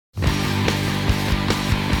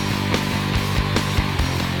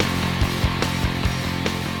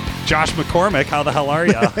Josh McCormick, how the hell are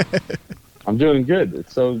you? I'm doing good.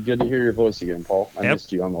 It's so good to hear your voice again, Paul. I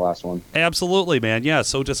missed you on the last one. Absolutely, man. Yeah,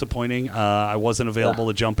 so disappointing. I wasn't available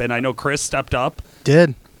to jump in. I know Chris stepped up.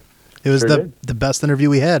 Did. It was Sure the best interview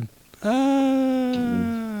we had.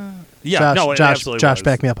 Yeah, Josh, absolutely Josh, was.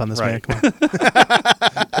 back me up on this, Right. man. Come on.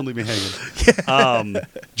 Don't leave me hanging.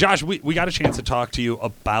 Josh, we got a chance to talk to you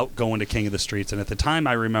about going to King of the Streets, and at the time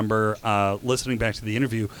I remember listening back to the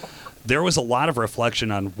interview, there was a lot of reflection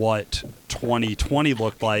on what 2020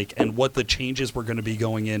 looked like and what the changes were going to be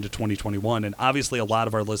going into 2021. And obviously a lot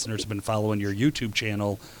of our listeners have been following your YouTube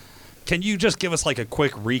channel. Can you just give us like a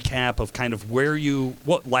quick recap of kind of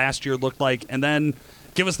what last year looked like, and then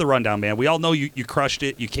give us the rundown, man. We all know you crushed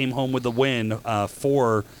it. You came home with the win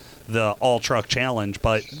for the all-truck challenge,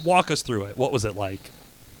 but walk us through it. What was it like?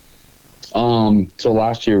 So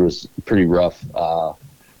last year was pretty rough.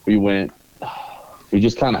 We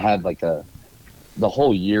just kind of had the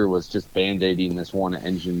whole year was just band-aiding this one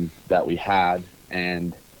engine that we had,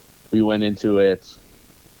 and we went into it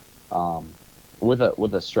with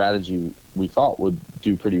a strategy we thought would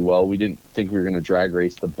do pretty well. We didn't think we were going to drag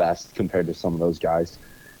race the best compared to some of those guys.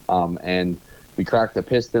 And we cracked the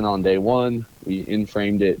piston on day one. We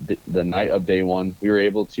in-framed it the night of day one. We were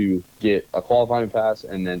able to get a qualifying pass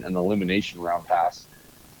and then an elimination round pass.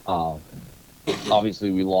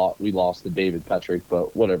 Obviously, we lost to David Petrick,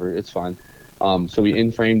 but whatever, it's fine. So we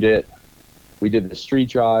in-framed it. We did the street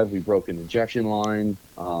drive. We broke an injection line.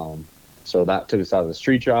 So that took us out of the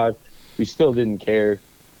street drive. We still didn't care.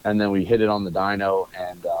 And then we hit it on the dyno,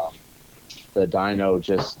 and the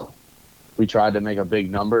dyno we tried to make a big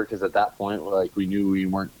number because at that point, we knew we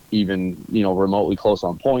weren't even, remotely close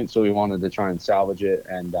on points. So we wanted to try and salvage it,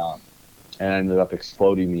 and ended up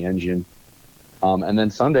exploding the engine. And then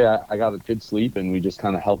Sunday, I got a good sleep, and we just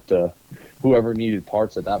kind of helped whoever needed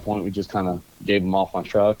parts at that point. We just kind of gave them off my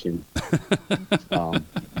truck and kind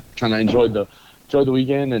of enjoyed the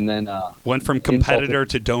weekend. And then went from competitor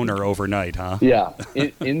to donor overnight, huh? Yeah,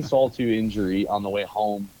 insult to injury on the way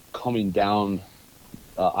home, coming down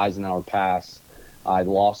Eisenhower Pass. I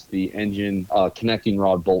lost the engine connecting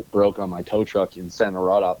rod bolt broke on my tow truck and sent a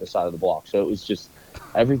rod out the side of the block. So it was just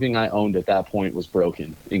everything I owned at that point was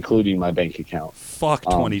broken, including my bank account. Fuck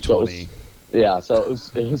 2020. So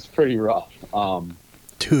it was pretty rough.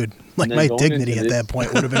 Dude, my dignity at that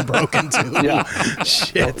point would have been broken too. Yeah.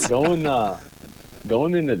 Shit.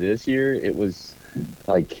 Going into this year, it was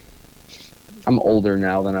I'm older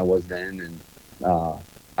now than I was then, and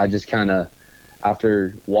I just kind of,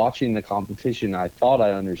 after watching the competition, I thought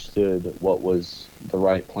I understood what was the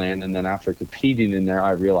right plan, and then after competing in there,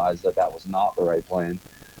 I realized that was not the right plan.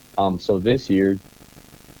 So this year,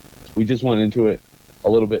 we just went into it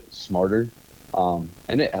a little bit smarter,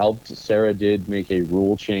 and it helped. Sarah did make a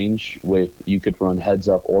rule change with you could run heads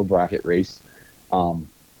up or bracket race,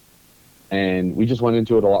 and we just went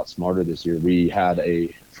into it a lot smarter this year. We had a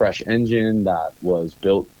fresh engine that was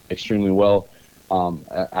built extremely well.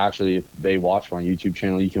 Actually, if they watch my YouTube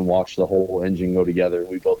channel, you can watch the whole engine go together.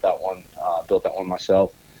 We built that one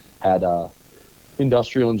myself. Had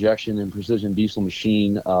industrial injection and precision diesel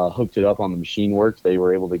machine, hooked it up on the machine work. They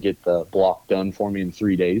were able to get the block done for me in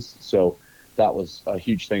 3 days. So that was a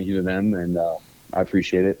huge thank you to them, and I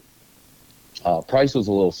appreciate it. Price was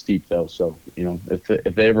a little steep though, so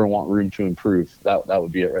if they ever want room to improve, that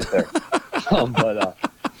would be it right there.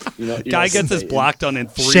 Guy gets his block done in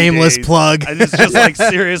 3 days. Shameless plug. And it's just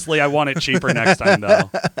seriously, I want it cheaper next time,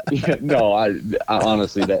 though. Yeah, no, I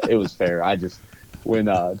honestly, that it was fair. I just, when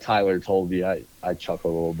Tyler told me, I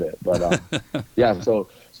chuckled a little bit. But yeah, so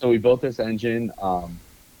we built this engine,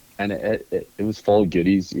 and it was full of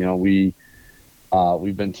goodies. We've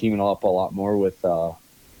been teaming up a lot more with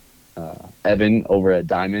Evan over at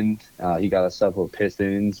Diamond. He got us stuff with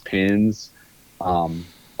pistons, pins.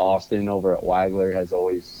 Austin over at Wagler has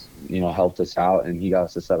always, helped us out, and he got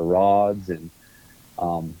us a set of rods. And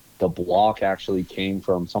the block actually came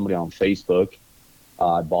from somebody on Facebook.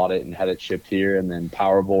 I bought it and had it shipped here, and then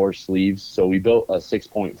power bore sleeves. So we built a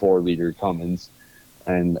 6.4 liter Cummins,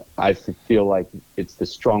 and I feel like it's the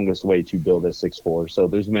strongest way to build a 6.4. So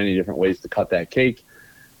there's many different ways to cut that cake,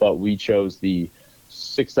 but we chose the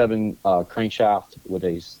 6.7 crankshaft with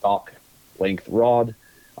a stock length rod.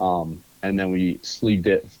 And then we sleeved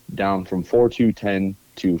it down from 4.210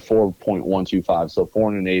 to 4.125. So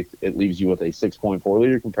 4 1/8, it leaves you with a 6.4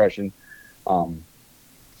 liter compression. And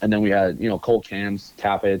then we had, Colt cams,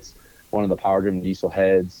 tappets, one of the power driven diesel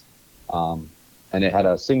heads. And it had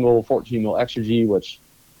a single 14 mil extra G, which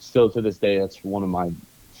still to this day, that's one of my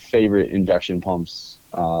favorite induction pumps.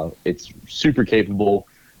 It's super capable.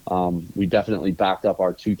 We definitely backed up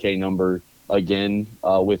our 2K number again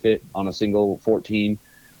with it on a single 14.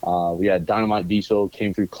 We had Dynamite Diesel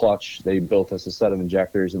came through clutch. They built us a set of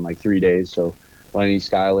injectors in like 3 days. So Lenny,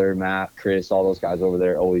 Skyler, Matt, Chris, all those guys over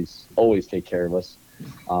there always take care of us.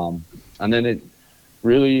 And then it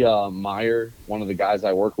really, Meyer, one of the guys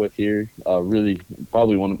I work with here, really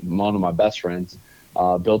probably one of my best friends,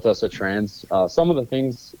 built us a trans. Some of the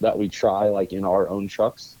things that we try like in our own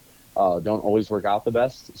trucks don't always work out the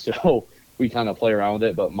best. So we kind of play around with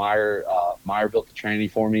it. But Meyer built the tranny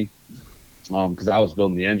for me because I was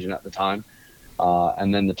building the engine at the time.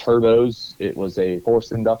 And then the turbos, it was a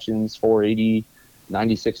Forced Inductions 480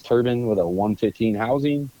 96 turbine with a 115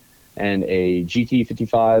 housing and a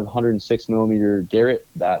GT55 106 millimeter Garrett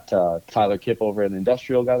that Tyler Kipp over at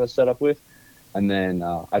Industrial got us set up with. And then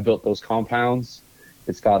I built those compounds.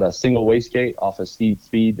 It's got a single wastegate off a Steed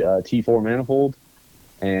Speed T4 manifold.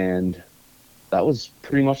 And that was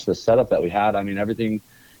pretty much the setup that we had. I mean, everything,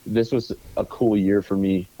 this was a cool year for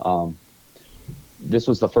me. This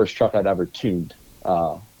was the first truck I'd ever tuned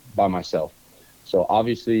by myself. So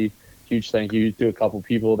obviously, huge thank you to a couple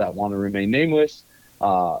people that want to remain nameless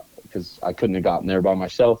because I couldn't have gotten there by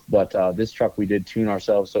myself. But this truck we did tune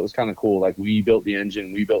ourselves, so it was kind of cool. Like we built the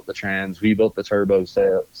engine, we built the trans, we built the turbo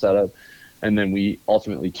setup, and then we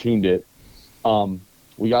ultimately tuned it.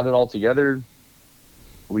 We got it all together.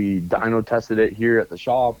 We dyno tested it here at the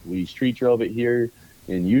shop. We street drove it here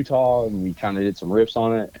in Utah, and we kind of did some rips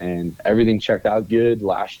on it, and everything checked out good.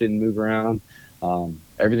 Lash didn't move around.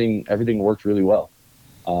 Everything worked really well.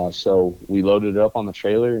 So we loaded it up on the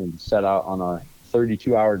trailer and set out on a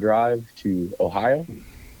 32-hour drive to Ohio,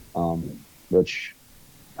 which,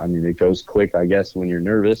 I mean, it goes quick, I guess, when you're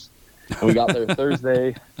nervous. And we got there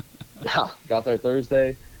Thursday. Yeah, got there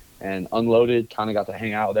Thursday and unloaded, kind of got to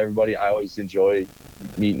hang out with everybody. I always enjoy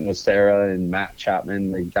meeting with Sarah and Matt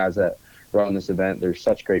Chapman, the guys that run this event. They're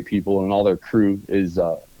such great people, and all their crew is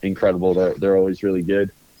incredible. They're always really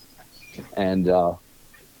good. And,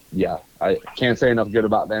 yeah, I can't say enough good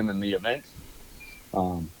about them in the event.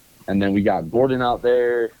 And then we got Gordon out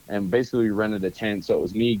there, and basically we rented a tent. So it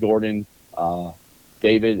was me, Gordon,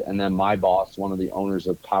 David, and then my boss, one of the owners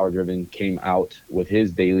of Power Driven, came out with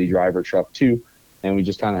his daily driver truck too. And we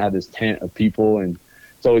just kind of had this tent of people, and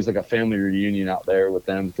it's always like a family reunion out there with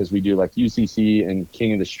them because we do like UCC and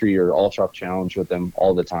King of the Street or All Truck Challenge with them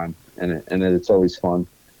all the time. And it's always fun.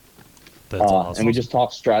 That's awesome. And we just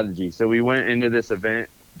talked strategy. So we went into this event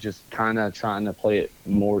just kind of trying to play it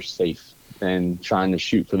more safe than trying to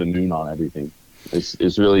shoot for the moon on everything.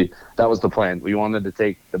 It's really, that was the plan. We wanted to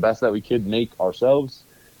take the best that we could make ourselves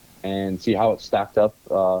and see how it stacked up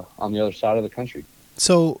on the other side of the country.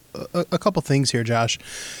 So a couple things here, Josh.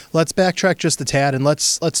 Let's backtrack just a tad and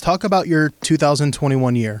let's talk about your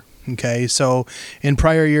 2021 year. Okay, so in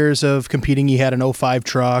prior years of competing, you had an 05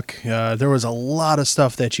 truck. There was a lot of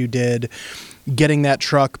stuff that you did getting that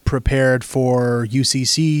truck prepared for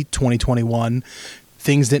UCC 2021.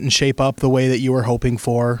 Things didn't shape up the way that you were hoping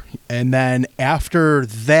for. And then after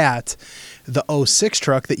that, the 06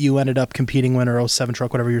 truck that you ended up competing in, or 07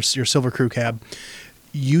 truck, whatever, your Silver Crew Cab,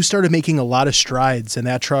 you started making a lot of strides in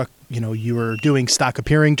that truck. You know, you were doing stock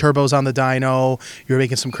appearing turbos on the dyno. You were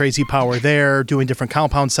making some crazy power there, doing different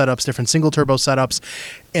compound setups, different single turbo setups.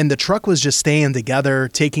 And the truck was just staying together,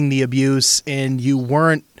 taking the abuse, and you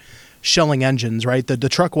weren't shelling engines, right? The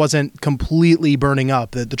truck wasn't completely burning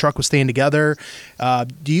up. The truck was staying together.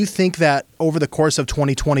 Do you think that over the course of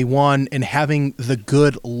 2021 and having the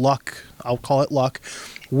good luck, I'll call it luck,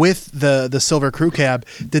 with the Silver Crew Cab,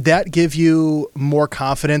 did that give you more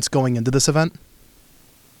confidence going into this event?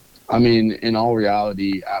 I mean, in all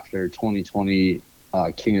reality, after 2020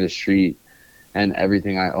 King of the Street and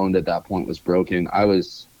everything I owned at that point was broken, I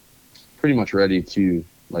was pretty much ready to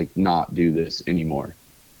like not do this anymore.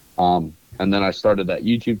 And then I started that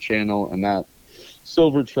YouTube channel, and that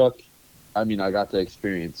silver truck, I mean, I got to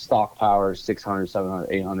experience stock power, 600,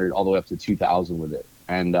 700, 800, all the way up to 2,000 with it.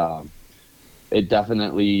 And it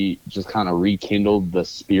definitely just kind of rekindled the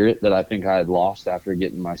spirit that I think I had lost after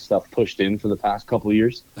getting my stuff pushed in for the past couple of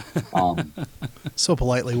years. So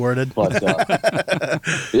politely worded. But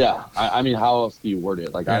yeah, I mean, how else do you word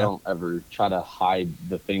it? Like, yeah. I don't ever try to hide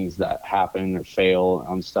the things that happen or fail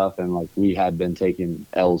on stuff. And like, we had been taking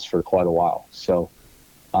L's for quite a while. So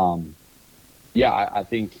yeah, I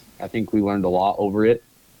think we learned a lot over it.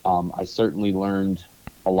 I certainly learned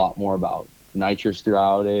a lot more about nitrous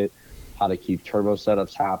throughout it, how to keep turbo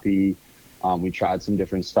setups happy. We tried some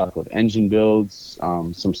different stuff with engine builds,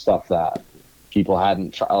 some stuff that people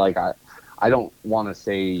hadn't tried. Like, I don't want to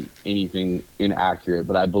say anything inaccurate,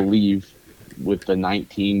 but I believe with the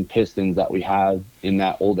 19 pistons that we had in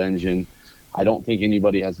that old engine, I don't think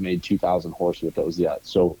anybody has made 2,000 horse with those yet.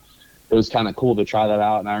 So it was kind of cool to try that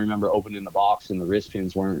out. And I remember opening the box and the wrist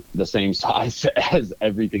pins weren't the same size as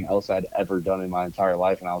everything else I'd ever done in my entire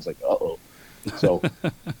life. And I was like, uh-oh. So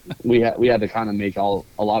we had to kind of make a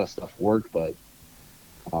lot of stuff work, but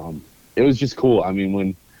it was just cool. I mean,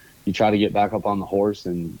 when you try to get back up on the horse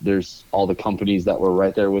and there's all the companies that were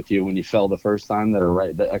right there with you when you fell the first time that are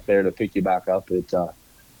right back there to pick you back up, it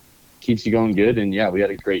keeps you going good. And yeah, we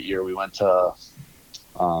had a great year. We went to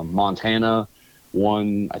Montana,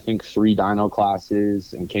 won I think 3 dyno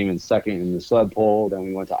classes and came in second in the sled pull. Then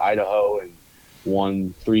we went to Idaho and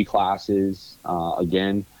won 3 classes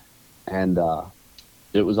again, and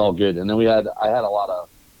it was all good. And then I had a lot of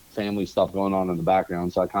family stuff going on in the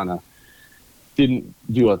background, so I kind of didn't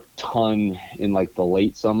do a ton in like the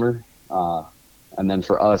late summer. And then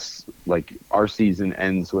for us, like our season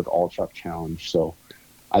ends with All Truck Challenge, so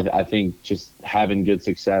I think just having good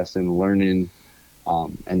success and learning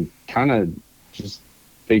and kind of just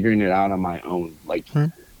figuring it out on my own. Like,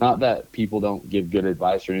 not that people don't give good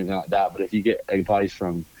advice or anything like that, but if you get advice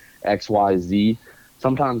from X, Y, Z,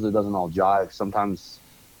 sometimes it doesn't all jive. Sometimes,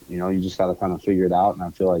 you just got to kind of figure it out. And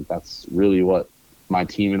I feel like that's really what my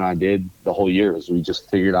team and I did the whole year, is we just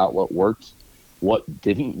figured out what worked, what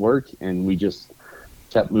didn't work, and we just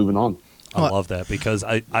kept moving on. I love that, because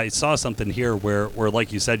I saw something here where,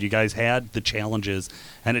 like you said, you guys had the challenges,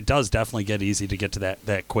 and it does definitely get easy to get to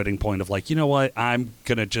that quitting point of like, you know what, I'm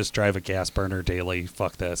going to just drive a gas burner daily.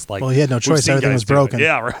 Fuck this. Like, well, he had no choice. Everything was broken.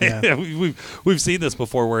 Yeah, right. Yeah. We've seen this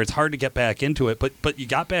before where it's hard to get back into it, but you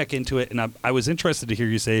got back into it, and I was interested to hear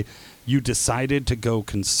you say you decided to go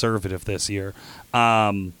conservative this year.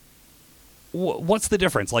 What's the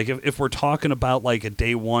difference? Like, if we're talking about like a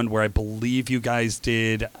day one where I believe you guys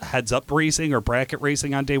did heads up racing or bracket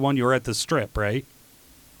racing on day one, you were at the strip, right?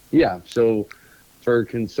 Yeah. So for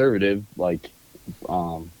conservative, like,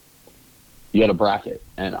 you had a bracket,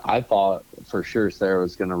 and I thought for sure Sarah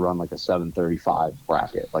was going to run like a 7:35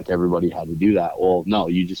 bracket. Like everybody had to do that. Well, no,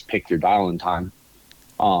 you just picked your dial-in time.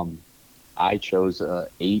 I chose a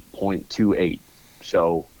 8.28.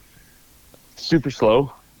 So super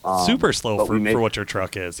slow. Super slow for what your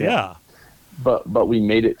truck is. Yeah. But we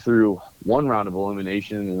made it through one round of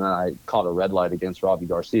elimination, and then I caught a red light against Robbie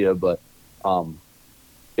Garcia. But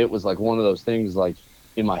it was like one of those things, like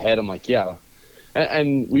in my head, I'm like, yeah.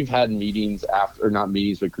 And we've had meetings after, or not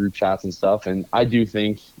meetings, but group chats and stuff. And I do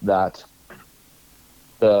think that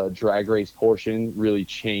the drag race portion really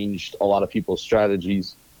changed a lot of people's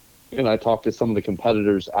strategies. And I talked to some of the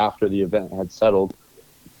competitors after the event had settled,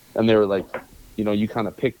 and they were like, you kind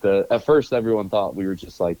of picked at first everyone thought we were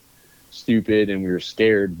just like stupid and we were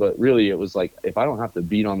scared, but really it was like, if I don't have to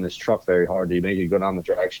beat on this truck very hard to make it go down the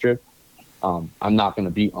drag strip, I'm not going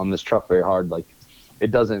to beat on this truck very hard. Like, it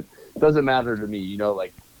doesn't matter to me,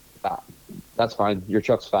 like, that's fine. Your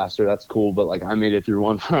truck's faster. That's cool. But like, I made it through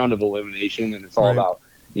one round of elimination, and it's all about,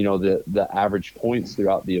 the average points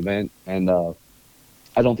throughout the event. And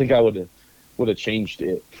I don't think I would have changed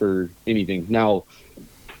it for anything. Now,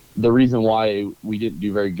 the reason why we didn't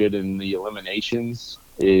do very good in the eliminations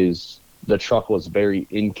is the truck was very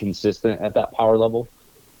inconsistent at that power level,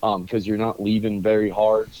 because you're not leaving very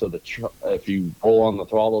hard. So if you roll on the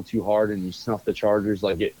throttle too hard and you snuff the chargers,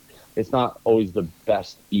 like it's not always the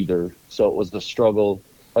best either. So it was the struggle.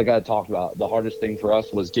 Like I talked about, the hardest thing for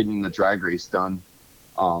us was getting the drag race done.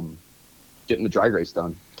 Because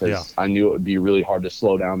I knew it would be really hard to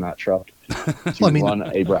slow down that truck to run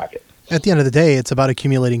a bracket. At the end of the day, it's about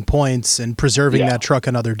accumulating points and preserving that truck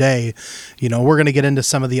another day. We're going to get into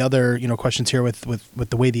some of the other, questions here with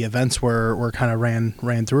the way the events were kind of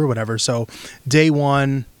ran through or whatever. So day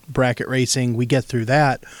one, bracket racing, we get through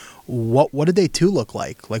that. What did day two look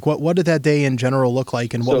like? Like what did that day in general look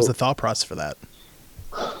like, and what was the thought process for that?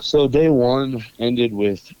 So day one ended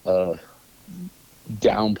with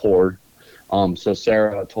downpour. So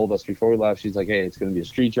Sarah told us before we left, she's like, hey, it's going to be a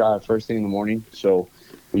street drive first thing in the morning. So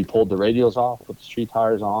we pulled the radials off, put the street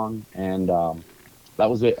tires on, and that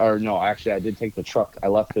was it. Or no, actually, I did take the truck. I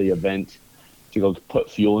left the event to go put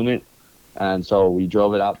fuel in it. And so we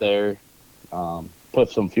drove it out there, put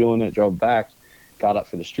some fuel in it, drove back, got up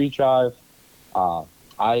for the street drive.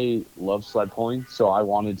 I love sled pulling, so I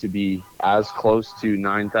wanted to be as close to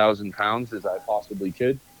 9,000 pounds as I possibly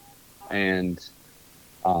could. And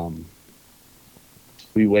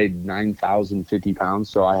we weighed 9,050 pounds.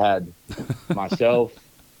 So I had myself,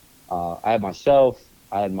 I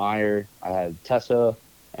had Meyer, I had Tessa,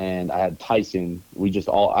 and I had Tyson.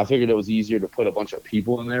 I figured it was easier to put a bunch of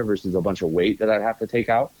people in there versus a bunch of weight that I'd have to take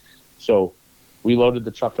out. So we loaded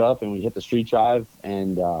the truck up and we hit the street drive,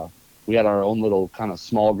 and we had our own little kind of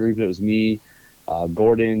small group. It was me,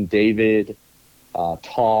 Gordon, David,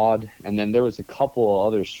 Todd, and then there was a couple of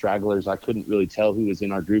other stragglers. I couldn't really tell who was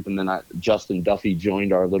in our group, and then Justin Duffy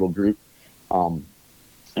joined our little group.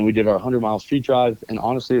 And we did our 100-mile street drive, and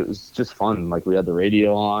honestly, it was just fun. Like, we had the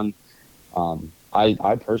radio on.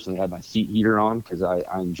 I personally had my seat heater on because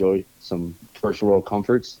I enjoy some first world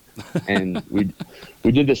comforts. And we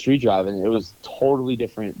did the street drive, and it was totally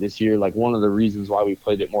different this year. Like, one of the reasons why we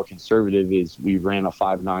played it more conservative is we ran a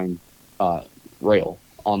 5.9 rail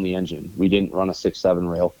on the engine. We didn't run a 6.7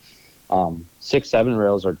 rail. 6.7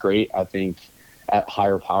 rails are great. I think at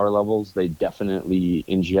higher power levels, they definitely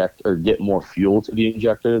inject or get more fuel to the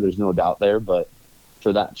injector. There's no doubt there. But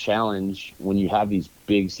for that challenge, when you have these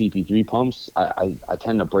big CP3 pumps, I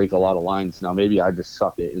tend to break a lot of lines. Now, maybe I just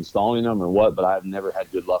suck at installing them or what, but I've never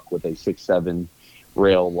had good luck with a 6.7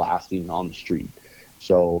 rail lasting on the street.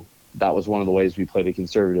 So that was one of the ways we played it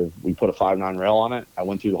conservative. We put a 5.9 rail on it. I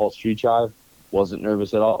went through the whole street drive. Wasn't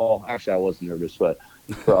nervous at all. Actually, I was nervous, but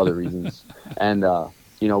for other reasons. And,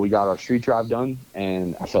 we got our street drive done,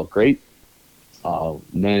 and I felt great.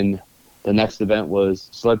 Then the next event was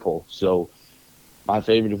sled pull. So my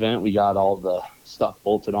favorite event, we got all the stuff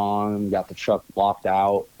bolted on, got the truck blocked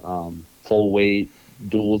out, full weight,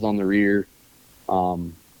 duals on the rear.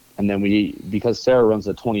 And then because Sarah runs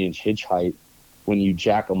a 20-inch hitch height, when you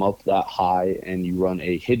jack them up that high and you run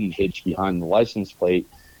a hidden hitch behind the license plate,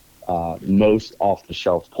 most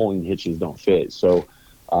off-the-shelf pulling hitches don't fit. So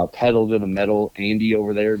pedal to the metal, Andy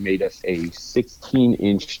over there made us a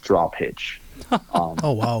 16-inch drop hitch.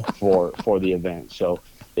 Oh, wow. For the event. So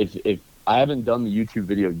if I haven't done the YouTube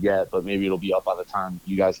video yet, but maybe it'll be up by the time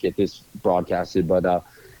you guys get this broadcasted. But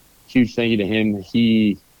huge thank you to him.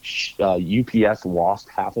 He UPS lost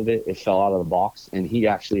half of it. It fell out of the box, and he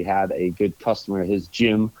actually had a good customer at his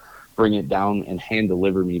gym bring it down and hand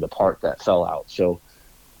deliver me the part that fell out. So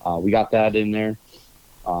we got that in there.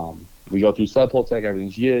 We go through sled pull tech,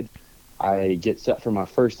 everything's good. I get set for my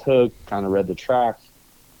first hook, kind of read the track,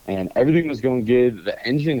 and everything was going good. The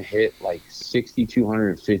engine hit like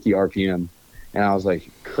 6,250 RPM, and I was like,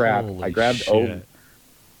 crap. Holy I grabbed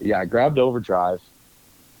overdrive.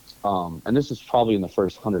 And this is probably in the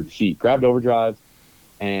first 100 feet. Grabbed overdrive,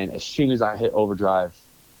 and as soon as I hit overdrive,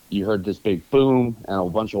 you heard this big boom and a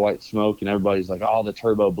bunch of white smoke, and everybody's like, oh, the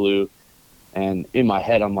turbo blew. And in my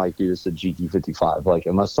head, I'm like, dude, it's a GT55. Like,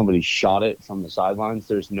 unless somebody shot it from the sidelines,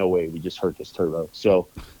 there's no way we just hurt this turbo. So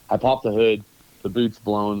I popped the hood, the boot's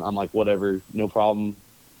blown. I'm like, whatever, no problem.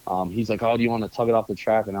 He's like, oh, do you want to tug it off the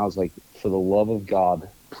track? And I was like, for the love of God,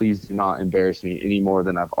 please do not embarrass me any more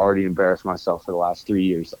than I've already embarrassed myself for the last 3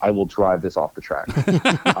 years. I will drive this off the track.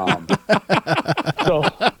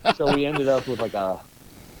 So we ended up with like a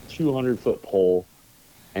 200-foot pole,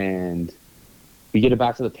 and we get it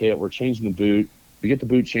back to the pit. We're changing the boot. We get the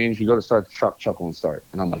boot changed. We go to start the truck, chuckle and start.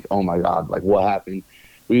 And I'm like, oh my God, like what happened?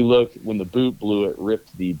 We look, when the boot blew, it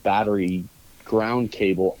ripped the battery ground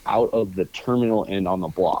cable out of the terminal end on the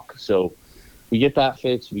block. So we get that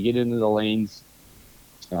fixed. We get into the lanes.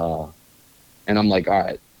 And I'm like, all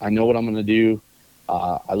right, I know what I'm going to do.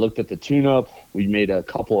 I looked at the tune-up. We made a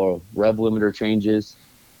couple of rev limiter changes.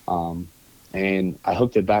 And I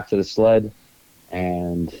hooked it back to the sled,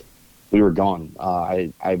 and we were gone.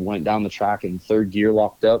 I went down the track in third gear,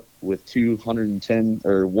 locked up with 210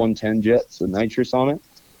 or 110 jets of nitrous on it.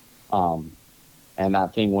 And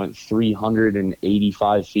that thing went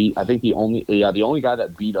 385 feet. I think the only guy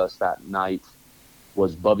that beat us that night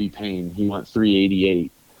was Bubby Payne. He went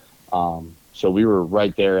 388. So we were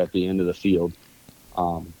right there at the end of the field.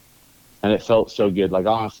 And it felt so good. Like,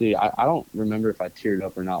 honestly, I don't remember if I teared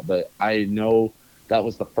up or not, but I know that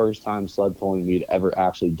was the first time sled pulling we'd ever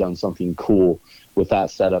actually done something cool with that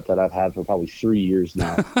setup that I've had for probably 3 years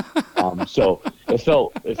now. So it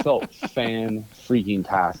felt fan freaking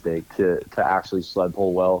tastic to actually sled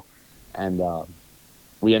pull well. And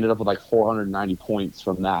we ended up with like 490 points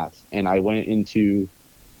from that. And I went into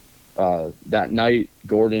that night,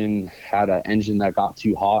 Gordon had an engine that got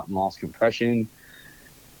too hot and lost compression.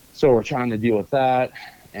 So we're trying to deal with that.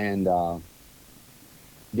 And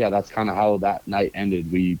yeah, that's kind of how that night ended.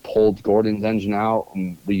 We pulled Gordon's engine out,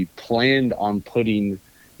 and we planned on putting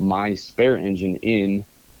my spare engine in,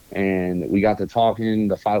 and we got to talking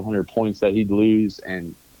the 500 points that he'd lose.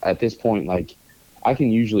 And at this point, like, I can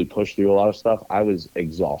usually push through a lot of stuff. I was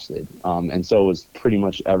exhausted. And so was pretty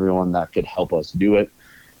much everyone that could help us do it.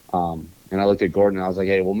 And I looked at Gordon and I was like,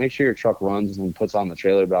 hey, well, make sure your truck runs and puts on the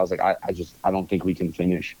trailer. But I was like, I don't think we can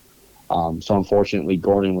finish. So unfortunately,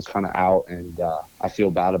 Gordon was kind of out, and I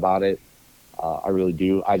feel bad about it. I really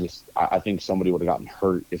do. I think somebody would have gotten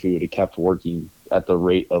hurt if we would have kept working at the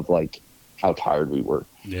rate of like how tired we were.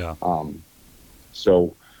 Yeah.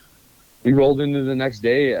 So we rolled into the next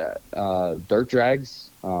day, dirt drags.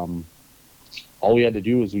 All we had to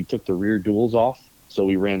do was we took the rear duals off. So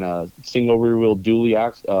we ran a single rear wheel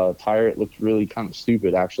dually tire. It looked really kind of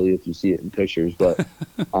stupid, actually, if you see it in pictures. But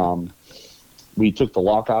we took the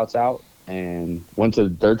lockouts out and went to the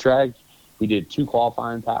dirt drag. We did 2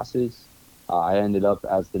 qualifying passes. I ended up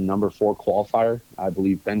as the number 4 qualifier. I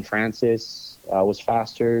believe Ben Francis was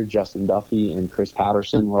faster. Justin Duffy and Chris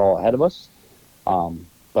Patterson were all ahead of us.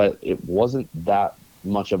 But it wasn't that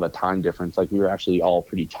much of a time difference. Like, we were actually all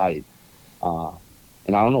pretty tight.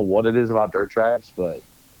 And I don't know what it is about dirt drags, but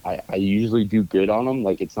I usually do good on them.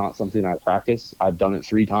 Like, it's not something I practice. I've done it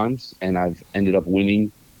 3 times, and I've ended up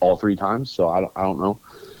winning all 3 times. So I don't know.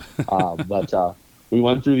 But we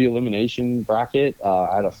went through the elimination bracket.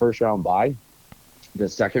 I had a first round bye. The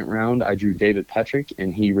second round, I drew David Petrick,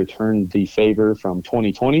 and he returned the favor from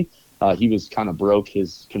 2020. He was kind of broke.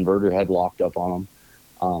 His converter had locked up on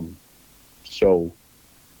him. So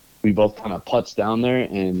we both kind of putts down there,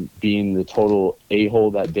 and being the total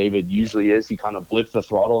a-hole that David usually is, he kind of blipped the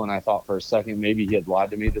throttle, and I thought for a second maybe he had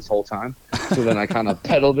lied to me this whole time. So then I kind of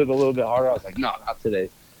pedaled it a little bit harder. I was like, no, not today.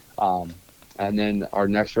 And then our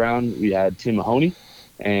next round, we had Tim Mahoney,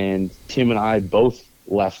 and Tim and I both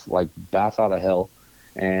left like bats out of hell.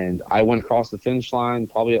 And I went across the finish line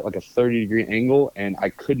probably at like a 30-degree angle, and I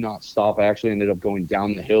could not stop. I actually ended up going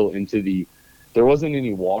down the hill into the – there wasn't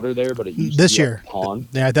any water there, but it used this to be year. like a pond.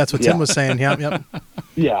 Yeah, that's what Tim was saying. Yep.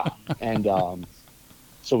 Yeah, and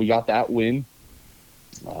so we got that win.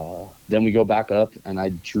 Then we go back up, and I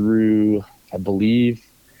drew, I believe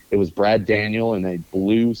it was Brad Daniel in a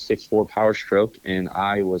blue 6.4 Power Stroke, and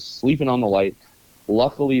I was sleeping on the light.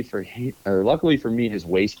 Luckily for me, his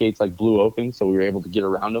wastegates like blew open, so we were able to get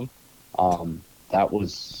around him. That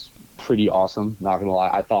was pretty awesome. Not gonna lie,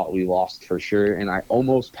 I thought we lost for sure, and I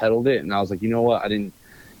almost pedaled it, and I was like, you know what, I didn't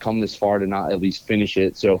come this far to not at least finish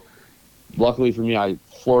it. So luckily for me, I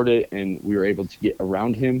floored it, and we were able to get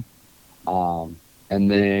around him. And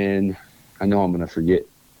then I know I'm gonna forget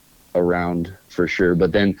around for sure,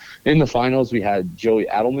 but then in the finals we had Joey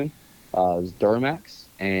Adelman, Duramax,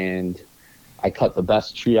 and I cut the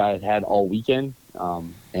best tree I had all weekend.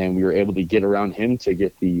 And we were able to get around him to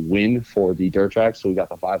get the win for the dirt track. So we got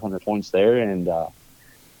the 500 points there, and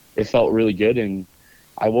it felt really good. And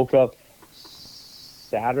I woke up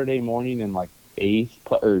Saturday morning in like 8th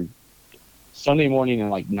or Sunday morning in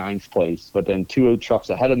like 9th place. But then 2 trucks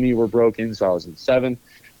ahead of me were broken, so I was in 7th.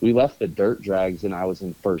 We left the dirt drags, and I was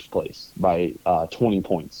in 1st place by 20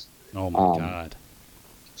 points. Oh my God.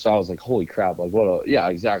 So I was like, holy crap. Like, yeah,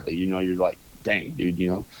 exactly. You know, you're like, dang, dude,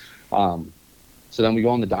 you know. So then we go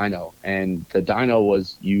on the dyno, and the dyno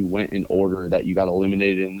was you went in order that you got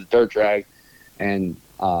eliminated in the dirt drag. And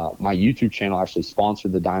my YouTube channel actually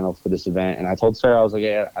sponsored the dyno for this event. And I told Sarah, I was like,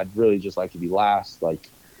 yeah, I'd really just like to be last. Like,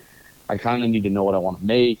 I kind of need to know what I want to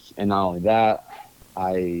make. And not only that,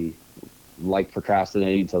 I like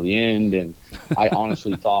procrastinating till the end. And I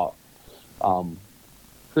honestly thought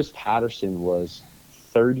Chris Patterson was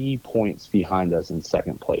 30 points behind us in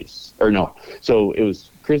 2nd place. Or no, so it was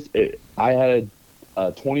Chris. I had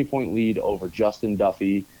a 20-point lead over Justin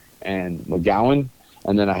Duffy and McGowan,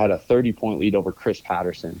 and then I had a 30-point lead over Chris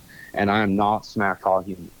Patterson. And I am not smack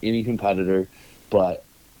talking any competitor, but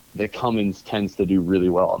the Cummins tends to do really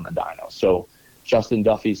well on the dyno. So Justin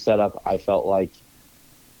Duffy's setup, I felt like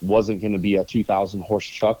wasn't going to be a 2,000 horse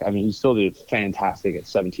truck. I mean, he still did fantastic at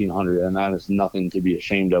 1,700, and that is nothing to be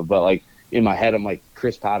ashamed of. But like in my head, I'm like,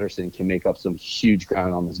 Chris Patterson can make up some huge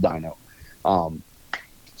ground on this dyno.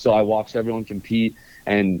 So I watched everyone compete,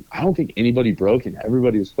 and I don't think anybody broke, and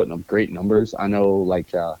everybody was putting up great numbers. I know, like,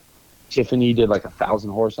 Tiffany did, like, 1,000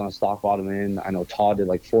 horse on a stock bottom end. I know Todd did,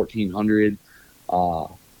 like, 1,400,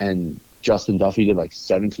 and Justin Duffy did, like,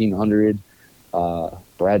 1,700.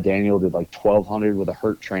 Brad Daniel did, like, 1,200 with a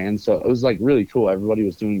hurt trans. So it was, like, really cool. Everybody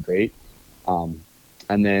was doing great. And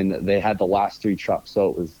then they had the last 3 trucks. So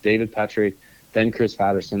it was David Petrick, then Chris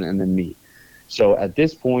Patterson, and then me. So at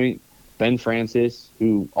this point, Ben Francis,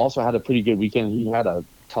 who also had a pretty good weekend, he had a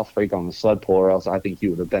tough break on the sled pull, or else I think he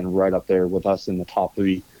would have been right up there with us in the top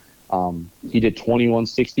 3. He did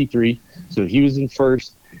 2163, so he was in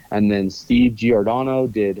 1st. And then Steve Giordano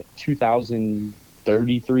did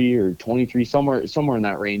 2033 or 23, somewhere in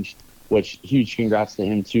that range, which huge congrats to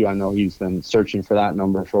him too. I know he's been searching for that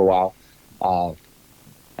number for a while.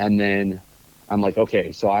 And then I'm like,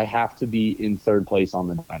 okay, so I have to be in 3rd place on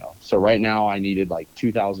the dyno. So right now I needed like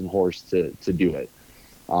 2,000 horse to do it.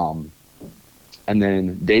 And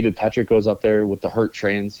then David Petrick goes up there with the Hurt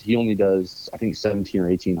Trans. He only does, I think, 17 or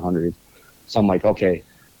 1800. So I'm like, okay,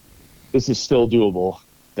 this is still doable.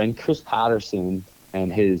 Then Chris Patterson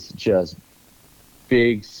and his just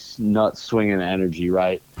big nut swinging energy,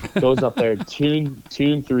 right? Goes up there, tune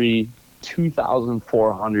 3,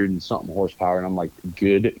 2,400 and something horsepower. And I'm like,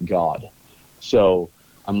 good God. So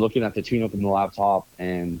I'm looking at the tune up in the laptop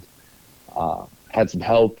and had some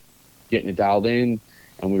help getting it dialed in,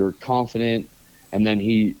 and we were confident. And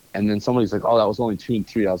then somebody's like, oh, that was only tune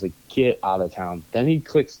 3. I was like, get out of town. Then he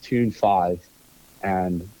clicks tune 5.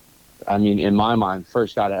 And I mean, in my mind,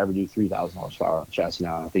 first guy to ever do 3,000 horsepower on chassis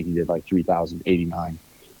now. I think he did like 3,089.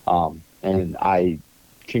 And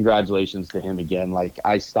congratulations to him again. Like,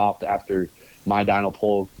 I stopped after my dyno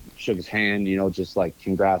pull, shook his hand, just like,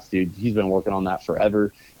 congrats, dude. He's been working on that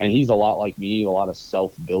forever. And he's a lot like me, a lot of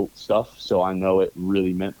self-built stuff. So I know it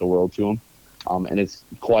really meant the world to him. And it's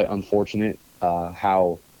quite unfortunate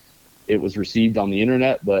how it was received on the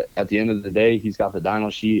internet. But at the end of the day, he's got the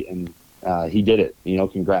dyno sheet, and he did it.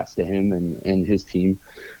 Congrats to him and his team.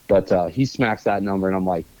 But he smacks that number, and I'm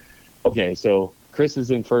like, okay, so Chris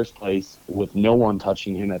is in first place with no one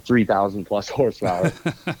touching him at 3,000 plus horsepower.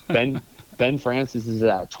 Ben Francis is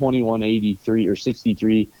at 2183 or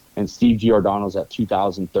 63, and Steve Giordano's at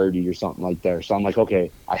 2,030 or something like there. So I'm like,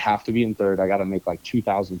 okay, I have to be in third. I got to make like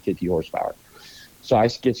 2,050 horsepower. So I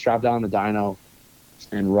get strapped down the dyno,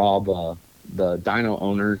 and Rob, the dyno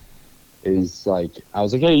owner, is like, I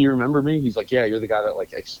was like, hey, you remember me? He's like, yeah, you're the guy that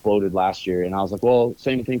like exploded last year. And I was like, well,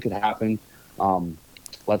 same thing could happen.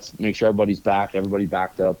 Let's make sure everybody's back. Everybody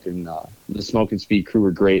backed up, and the Smoke and Speed crew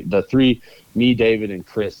were great. The three, me, David, and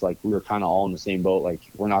Chris, like, we were kind of all in the same boat. Like,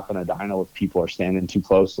 we're not going to dyno if people are standing too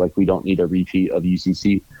close. Like, we don't need a repeat of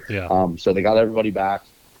UCC. Yeah. So they got everybody back,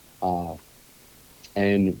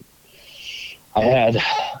 and I had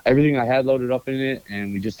everything I had loaded up in it,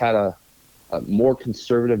 and we just had a more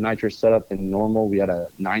conservative nitrous setup than normal. We had a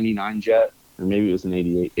 99 jet, or maybe it was an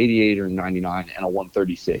 88 or 99, and a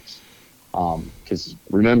 136. Because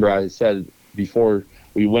remember, I said before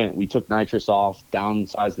we took nitrous off,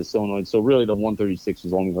 downsized the solenoid. So really the 136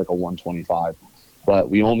 was only like a 125, but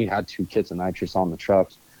we only had 2 kits of nitrous on the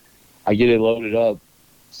truck. I get it loaded up,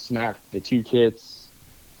 smack the 2 kits,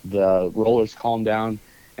 the rollers calmed down,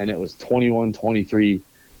 and it was 21, 23.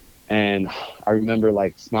 And I remember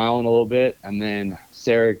like smiling a little bit, and then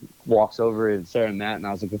Sarah walks over, and Sarah and Matt, and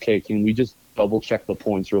I was like, okay, can we just double check the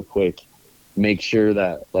points real quick? Make sure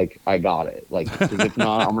that like I got it, like, because if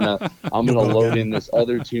not, I'm gonna load in this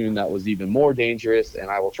other tune that was even more dangerous, and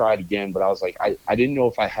I will try it again. But I was like, I didn't know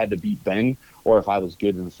if I had to beat Ben or if I was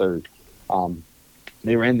good in third.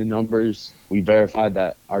 They ran the numbers. We verified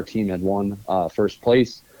that our team had won first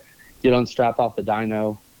place. Get unstrapped off the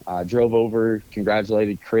dyno, drove over,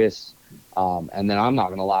 congratulated Chris, and then I'm not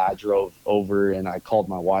gonna lie, I drove over and I called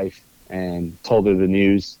my wife and told her the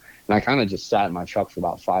news. And I kind of just sat in my truck for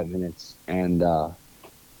about 5 minutes, and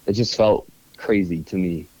it just felt crazy to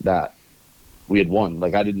me that we had won.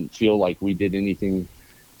 Like, I didn't feel like we did anything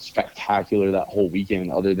spectacular that whole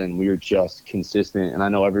weekend other than we were just consistent. And I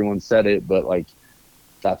know everyone said it, but like,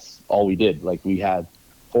 that's all we did. Like, we had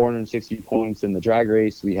 460 points in the drag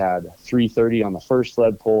race. We had 330 on the first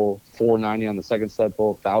sled pull, 490 on the second sled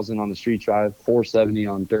pull, 1,000 on the street drive, 470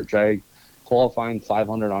 on dirt drag, qualifying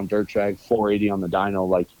 500 on dirt drag, 480 on the dyno.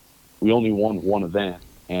 Like, we only won one event,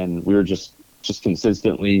 and we were just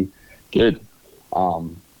consistently good.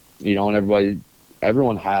 And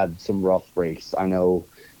everyone had some rough breaks. I know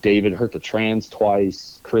David hurt the trans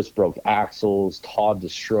twice. Chris broke axles. Todd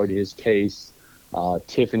destroyed his case.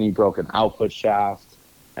 Tiffany broke an output shaft,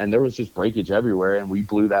 and there was just breakage everywhere. And we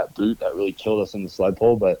blew that boot that really killed us in the sled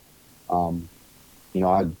pull. But, I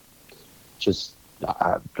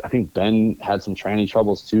think Ben had some tranny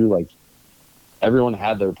troubles too. Like, everyone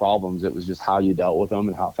had their problems. It was just how you dealt with them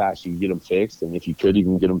and how fast you could get them fixed. And if you could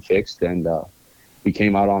even get them fixed, and we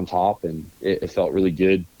came out on top, and it felt really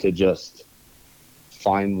good to just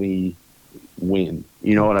finally win.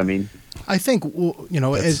 You know what I mean? I think, That's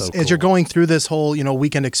so cool. as you're going through this whole,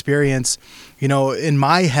 weekend experience, in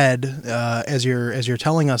my head, as you're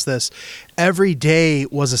telling us this, every day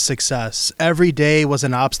was a success. Every day was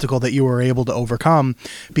an obstacle that you were able to overcome,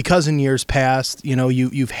 because in years past,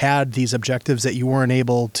 you've had these objectives that you weren't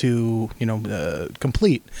able to,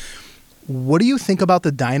 complete. What do you think about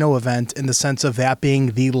the dyno event in the sense of that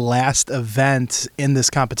being the last event in this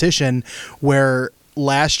competition, where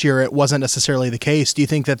last year it wasn't necessarily the case? Do you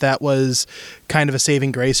think that was kind of a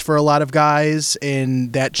saving grace for a lot of guys,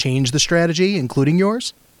 and that changed the strategy, including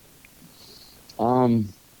yours? I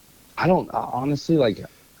don't honestly, like,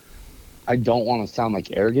 I don't want to sound like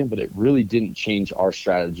arrogant, but it really didn't change our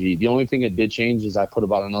strategy. The only thing it did change is I put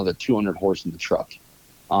about another 200 horse in the truck.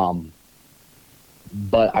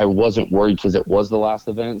 But I wasn't worried because it was the last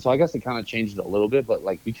event. So I guess it kind of changed it a little bit, but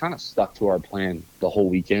like we kind of stuck to our plan the whole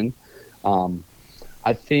weekend.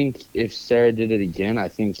 I think if Sarah did it again, I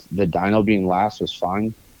think the dyno being last was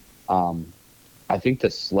fine. I think the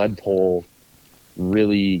sled pull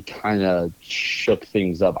really kind of shook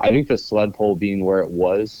things up. I think the sled pull being where it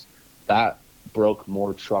was, that broke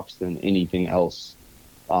more trucks than anything else.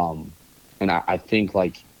 And I think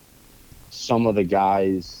like some of the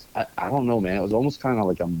guys, I don't know, man, it was almost kind of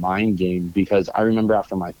like a mind game, because I remember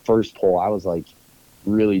after my first pull, I was like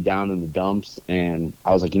really down in the dumps, and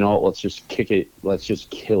I was like, you know what, let's just kick it. Let's just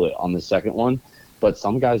kill it on the second one. But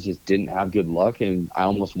some guys just didn't have good luck. And I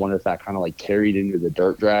almost wonder if that kind of like carried into the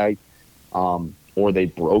dirt drag, or they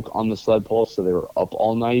broke on the sled pull. So they were up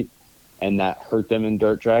all night and that hurt them in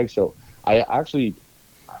dirt drag. So I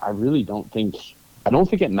really don't think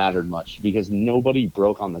it mattered much, because nobody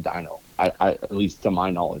broke on the dyno. At least to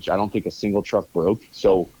my knowledge, I don't think a single truck broke.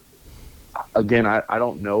 So again, I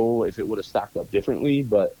don't know if it would have stacked up differently,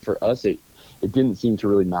 but for us, it didn't seem to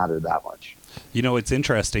really matter that much. You know, it's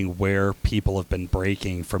interesting where people have been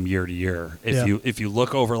breaking from year to year. If you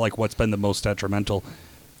look over like what's been the most detrimental,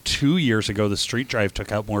 2 years ago, the street drive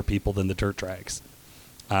took out more people than the dirt drags.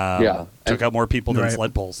 Took out more people than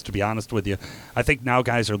sled pulls, to be honest with you. I think now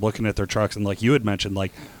guys are looking at their trucks, and like you had mentioned,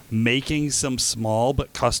 like making some small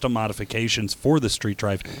but custom modifications for the street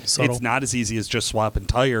drive. Subtle. It's not as easy as just swapping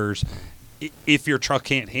tires if your truck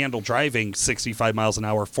can't handle driving 65 miles an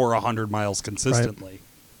hour for 100 miles consistently.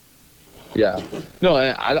 Right. Yeah. No,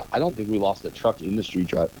 I don't think we lost a truck in the street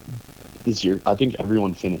drive this year. I think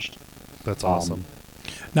everyone finished. That's awesome.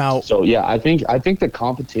 Now, so yeah, I think the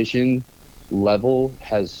competition level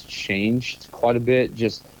has changed quite a bit,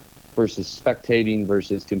 just versus spectating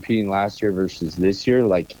versus competing last year versus this year.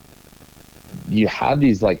 Like, you have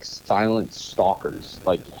these like silent stalkers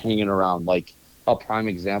like hanging around. Like, a prime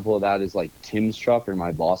example of that is like Tim's truck or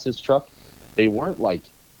my boss's truck. They weren't like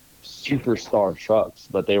superstar trucks,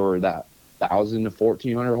 but they were that 1,000 to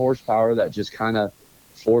 1,400 horsepower that just kind of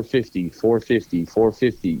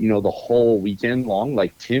 450, you know, the whole weekend long.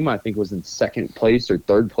 Like Tim, I think, was in second place or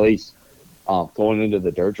third place going into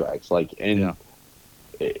the dirt drags. Like, and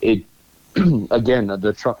it again,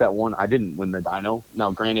 the truck that won, I didn't win the dyno.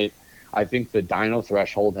 Now, granted, I think the dyno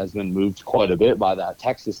threshold has been moved quite a bit by that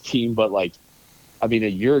Texas team, but like, I mean, a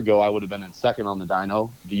year ago, I would have been in second on the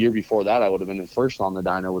dyno. The year before that, I would have been in first on the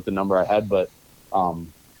dyno with the number I had. But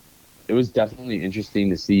it was definitely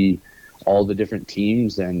interesting to see all the different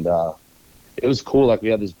teams, and it was cool. Like, we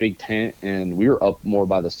had this big tent, and we were up more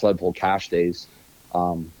by the sled pull cash days.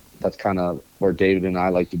 That's kind of where David and I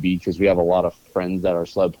like to be, because we have a lot of friends that are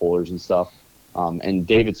sled pullers and stuff. And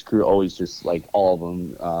David's crew always just, like, all of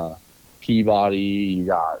them, Peabody, you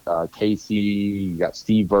got Casey, you got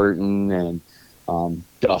Steve Burton, and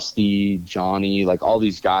Dusty, Johnny, like all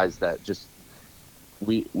these guys that just,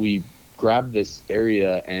 we grabbed this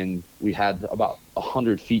area, and we had about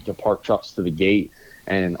 100 feet to park trucks to the gate,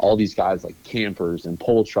 and all these guys like campers and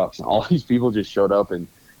pole trucks and all these people just showed up, and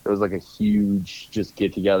it was like a huge just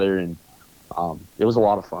get together, and it was a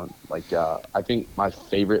lot of fun. Like, I think my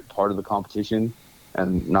favorite part of the competition,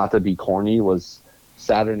 and not to be corny, was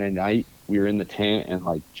Saturday night. We were in the tent, and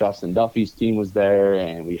like Justin Duffy's team was there,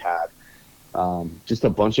 and we had just a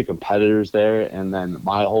bunch of competitors there, and then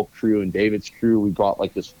my whole crew and David's crew, we brought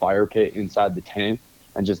like this fire pit inside the tent,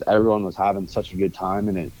 and just everyone was having such a good time.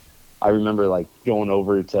 And I remember like going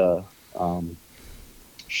over to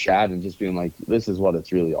Shad and just being like, this is what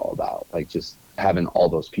it's really all about, like just having all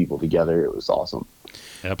those people together. It was awesome.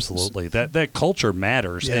 Absolutely. That culture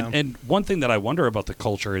matters. Yeah. And one thing that I wonder about the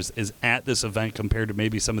culture is at this event compared to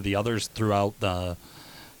maybe some of the others throughout the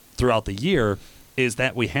year, is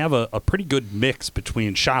that we have a pretty good mix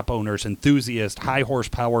between shop owners, enthusiasts, high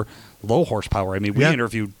horsepower, low horsepower. I mean, we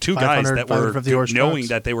interviewed two guys that were knowing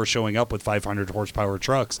that they were showing up with 500 horsepower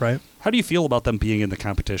trucks. Right. How do you feel about them being in the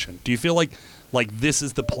competition? Do you feel like this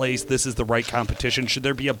is the place, this is the right competition? Should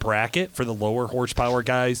there be a bracket for the lower horsepower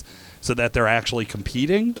guys so that they're actually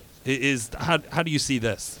competing? How do you see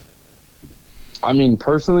this? I mean,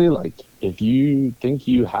 personally, like, if you think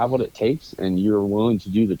you have what it takes and you're willing to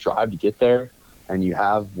do the drive to get there, and you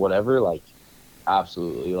have whatever, like,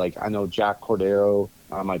 absolutely. Like, I know Jack Cordero,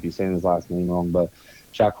 I might be saying his last name wrong, but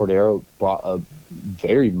Jack Cordero brought a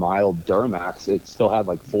very mild Duramax. It still had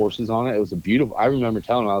like forces on it. It was a beautiful, I remember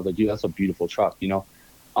telling him, I was like, dude, that's a beautiful truck, you know?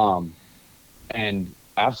 And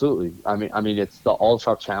Absolutely. I mean, it's the all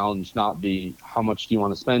truck challenge, not the how much do you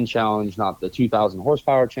want to spend challenge, not the 2,000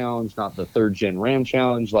 horsepower challenge, not the third gen Ram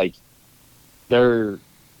challenge. Like there,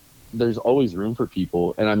 there's always room for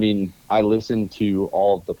people. And I mean, I listen to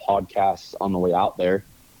all of the podcasts on the way out there,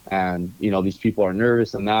 and these people are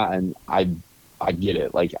nervous and that, and I get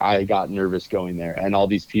it. Like I got nervous going there, and all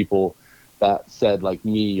these people that said like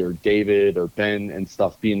me or David or Ben and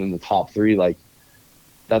stuff being in the top three, like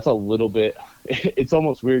that's a little bit. It's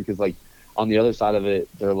almost weird because like on the other side of it,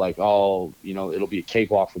 they're like, oh, it'll be a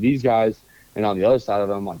cakewalk for these guys. And on the other side of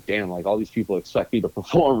it, I'm like, damn, like all these people expect me to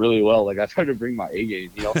perform really well. Like I try to bring my A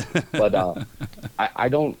game, but I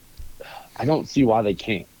don't see why they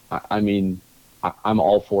can't. I mean, I'm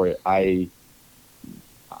all for it. I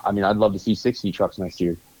mean, I'd love to see 60 trucks next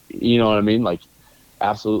year. You know what I mean? Like,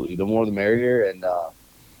 absolutely. The more the merrier. And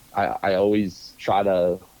I always try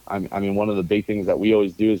to, I mean, one of the big things that we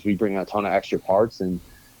always do is we bring a ton of extra parts. And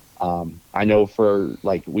I know for,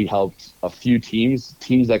 like, we helped a few teams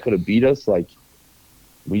that could have beat us. Like,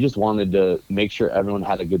 we just wanted to make sure everyone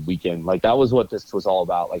had a good weekend. Like, that was what this was all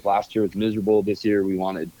about. Like, last year was miserable. This year we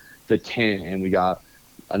wanted the tent, and we got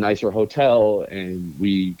a nicer hotel, and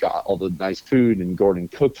we got all the nice food, and Gordon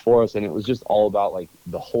cooked for us. And it was just all about, like,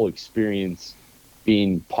 the whole experience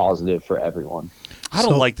being positive for everyone. I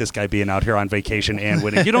don't like this guy being out here on vacation and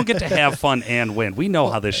winning. You don't get to have fun and win. We know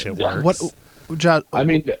how this shit works. John, I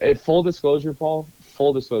mean, full disclosure, Paul,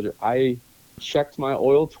 I checked my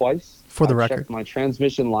oil twice. For the I record. checked my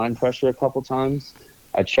transmission line pressure a couple times.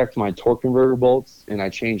 I checked my torque converter bolts, and I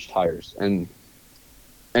changed tires. And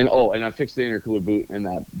I fixed the intercooler boot and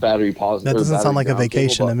that battery positive. That doesn't sound like a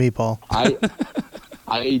vacation to me, Paul.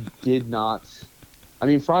 I did not. I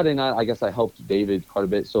mean, Friday night, I guess I helped David quite a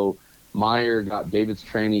bit. So Meyer got David's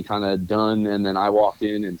tranny kind of done, and then I walked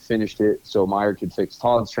in and finished it so Meyer could fix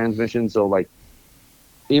Todd's transmission. So, like,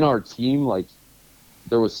 in our team, like,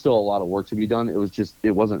 there was still a lot of work to be done.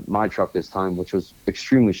 It wasn't my truck this time, which was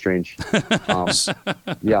extremely strange.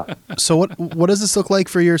 Yeah. So what does this look like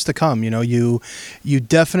for years to come? You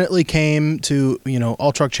definitely came to,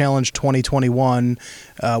 All Truck Challenge 2021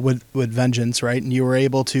 with vengeance, right? And you were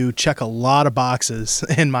able to check a lot of boxes,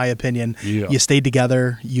 in my opinion. Yeah. You stayed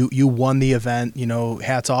together. You won the event.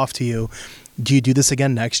 Hats off to you. Do you do this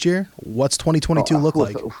again next year? What's 2022 look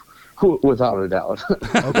like? Without a doubt.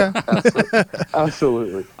 Okay.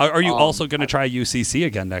 Absolutely. Are you also going to try UCC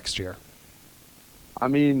again next year? I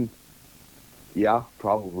mean, yeah,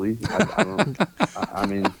 probably. I don't. I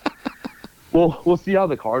mean, we'll see how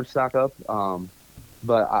the cards stack up.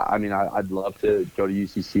 But I mean, I'd love to go to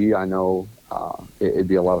UCC. I know it'd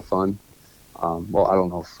be a lot of fun. Well, I don't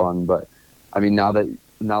know fun, but I mean, now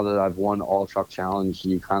that I've won All Truck Challenge,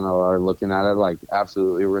 you kind of are looking at it like,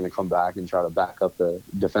 absolutely, we're going to come back and try to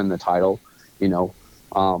defend the title,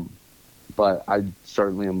 But I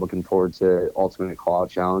certainly am looking forward to Ultimate Call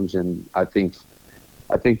Out Challenge, and I think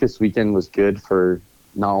this weekend was good for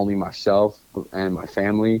not only myself and my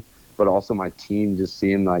family, but also my team, just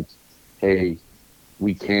seeing like, hey,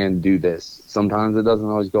 we can do this. Sometimes it doesn't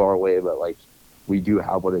always go our way, but like, we do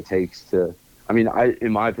have what it takes to. I mean,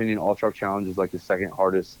 in my opinion, All Truck Challenge is like the second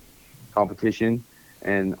hardest competition.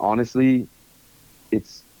 And honestly,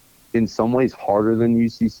 it's in some ways harder than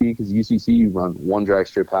UCC, because UCC, you run one drag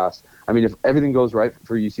strip pass. I mean, if everything goes right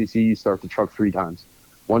for UCC, you start the truck 3 times.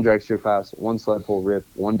 One drag strip pass, one sled pull rip,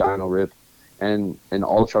 one dyno rip. And in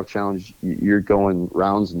All Truck Challenge, you're going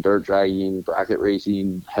rounds and dirt dragging, bracket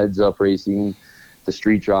racing, heads up racing, the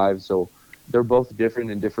street drive. So they're both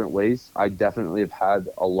different in different ways. I definitely have had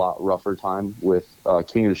a lot rougher time with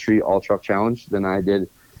King of the Street All Truck Challenge than I did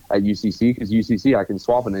at UCC, because UCC I can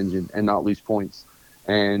swap an engine and not lose points.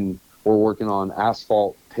 And we're working on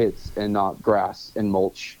asphalt pits and not grass and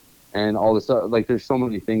mulch and all this stuff. Like, there's so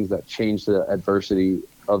many things that change the adversity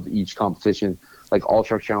of each competition. Like, All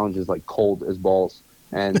Truck Challenge is like cold as balls,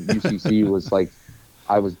 and UCC was like,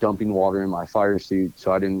 I was dumping water in my fire suit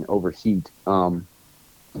so I didn't overheat.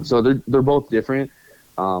 So they're both different.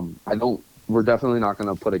 We're definitely not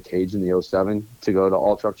going to put a cage in the 07 to go to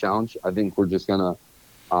All Truck Challenge. I think we're just going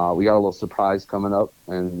to, we got a little surprise coming up,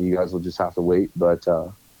 and you guys will just have to wait. But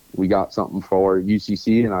we got something for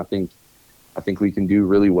UCC, and I think we can do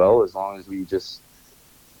really well as long as we just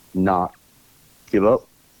not give up.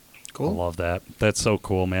 Cool. I love that. That's so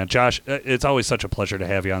cool, man. Josh, it's always such a pleasure to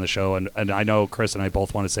have you on the show, and I know Chris and I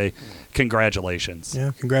both want to say congratulations.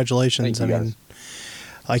 Yeah, congratulations. Thank you, I mean, guys.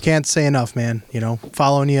 I can't say enough, man.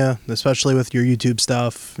 Following you, especially with your YouTube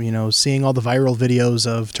stuff, seeing all the viral videos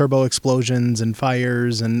of turbo explosions and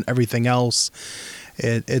fires and everything else.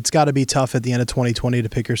 it's got to be tough at the end of 2020 to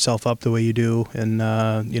pick yourself up the way you do and,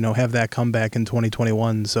 have that comeback in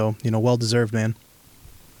 2021. So, well deserved, man.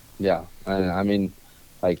 Yeah. I mean,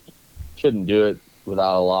 like, shouldn't do it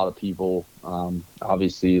without a lot of people.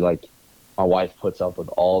 Obviously, like, my wife puts up with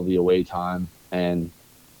all the away time and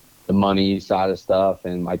the money side of stuff,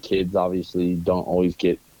 and my kids obviously don't always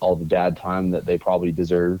get all the dad time that they probably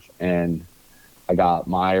deserve. And I got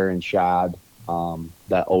Meyer and Shad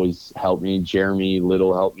that always helped me. Jeremy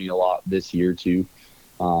Little helped me a lot this year too.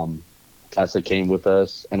 Tessa came with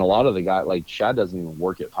us, and a lot of the guys, like Shad doesn't even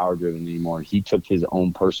work at Power Driven anymore. He took his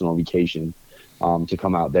own personal vacation to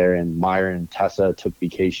come out there, and Meyer and Tessa took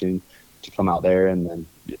vacation to come out there, and then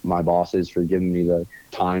my bosses for giving me the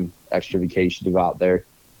time, extra vacation to go out there.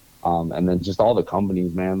 And then just all the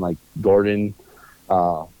companies, man, like Gordon,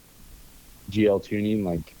 GL Tuning,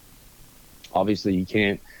 like obviously he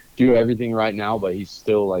can't do everything right now, but he's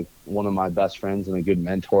still like one of my best friends and a good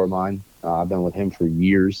mentor of mine. I've been with him for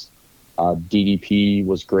years. DDP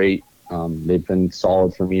was great. They've been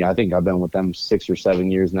solid for me. I think I've been with them 6 or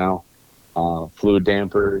 7 years now. Fluid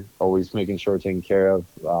Damper, always making sure taken care of.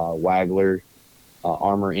 Wagler,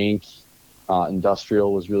 Armor Inc.,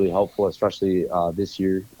 Industrial was really helpful, especially this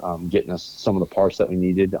year, getting us some of the parts that we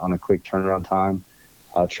needed on a quick turnaround time.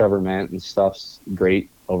 Trevor Manton stuff's great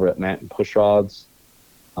over at Manton Push Rods.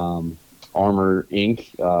 Armor Inc.,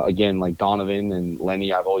 again, like Donovan and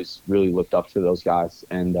Lenny, I've always really looked up to those guys,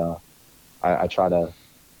 and I try to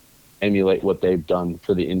emulate what they've done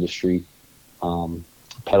for the industry.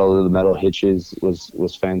 Pedal to the Metal Hitches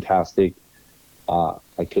was fantastic.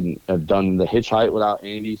 I couldn't have done the hitch height without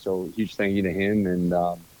Andy, so huge thank you to him. And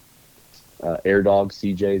Air Dog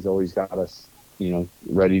CJ's always got us,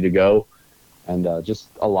 ready to go. And just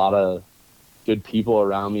a lot of good people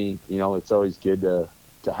around me. It's always good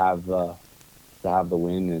to have the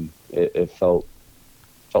win, and it felt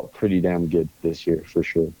pretty damn good this year for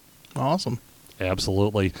sure. Awesome.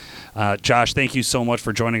 Absolutely. Josh, thank you so much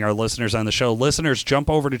for joining our listeners on the show. Listeners, jump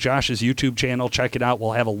over to Josh's YouTube channel. Check it out.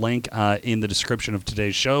 We'll have a link in the description of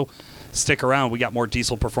today's show. Stick around. We got more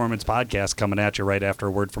Diesel Performance Podcast coming at you right after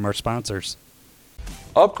a word from our sponsors.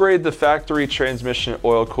 Upgrade the factory transmission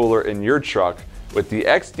oil cooler in your truck with the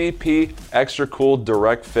XDP Extra Cool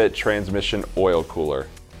Direct Fit Transmission Oil Cooler.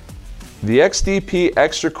 The XDP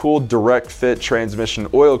Extra Cool Direct Fit Transmission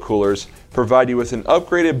Oil Coolers provide you with an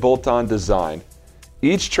upgraded bolt-on design.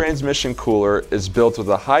 Each transmission cooler is built with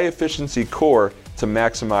a high-efficiency core to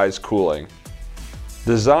maximize cooling.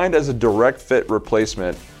 Designed as a direct fit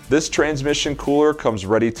replacement, this transmission cooler comes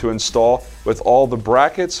ready to install with all the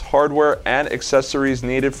brackets, hardware, and accessories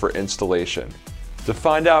needed for installation. To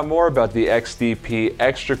find out more about the XDP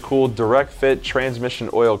Extra Cool Direct Fit Transmission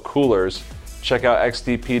Oil Coolers, check out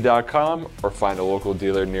xdp.com or find a local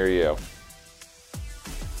dealer near you.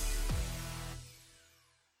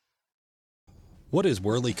 What is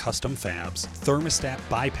Worley Custom Fab's thermostat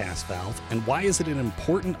bypass valve, and why is it an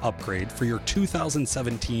important upgrade for your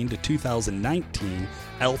 2017 to 2019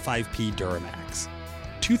 L5P Duramax?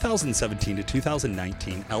 2017 to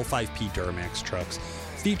 2019 L5P Duramax trucks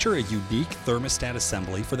feature a unique thermostat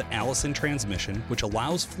assembly for the Allison transmission, which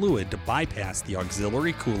allows fluid to bypass the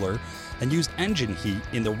auxiliary cooler and use engine heat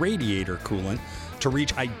in the radiator coolant to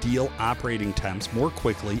reach ideal operating temps more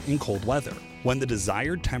quickly in cold weather. When the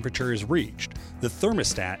desired temperature is reached, the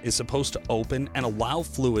thermostat is supposed to open and allow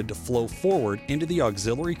fluid to flow forward into the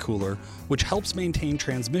auxiliary cooler, which helps maintain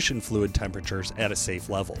transmission fluid temperatures at a safe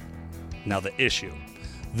level. Now the issue.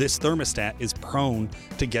 This thermostat is prone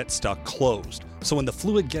to get stuck closed, so when the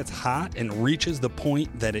fluid gets hot and reaches the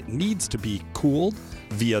point that it needs to be cooled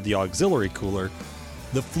via the auxiliary cooler,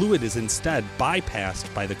 the fluid is instead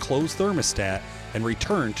bypassed by the closed thermostat and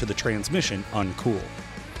returned to the transmission uncooled.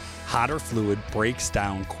 Hotter fluid breaks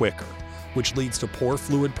down quicker, which leads to poor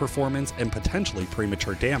fluid performance and potentially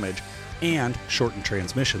premature damage and shortened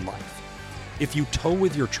transmission life. If you tow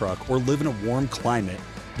with your truck or live in a warm climate,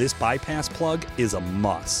 this bypass plug is a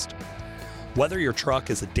must. Whether your truck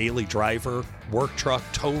is a daily driver, work truck,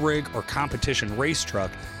 tow rig, or competition race truck,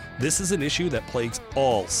 this is an issue that plagues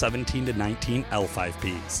all 17 to 19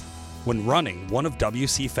 L5Ps. When running one of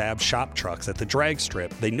WC Fab's shop trucks at the drag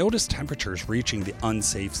strip, they noticed temperatures reaching the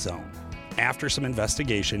unsafe zone. After some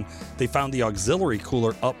investigation, they found the auxiliary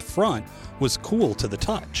cooler up front was cool to the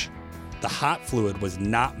touch. The hot fluid was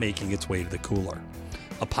not making its way to the cooler.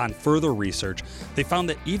 Upon further research, they found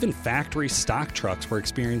that even factory stock trucks were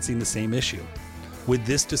experiencing the same issue. With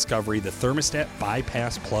this discovery, the thermostat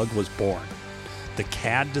bypass plug was born. The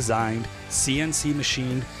CAD-designed,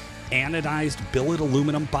 CNC-machined, anodized billet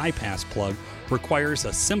aluminum bypass plug requires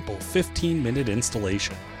a simple 15-minute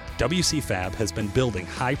installation. WC Fab has been building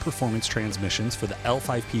high-performance transmissions for the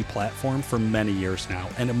L5P platform for many years now,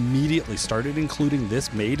 and immediately started including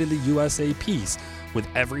this made-in-the-USA piece with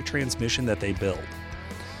every transmission that they build.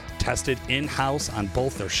 Tested in-house on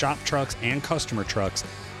both their shop trucks and customer trucks,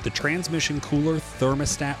 the transmission cooler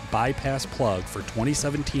thermostat bypass plug for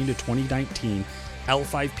 2017 to 2019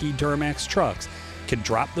 L5P Duramax trucks can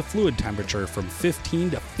drop the fluid temperature from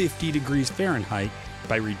 15 to 50 degrees Fahrenheit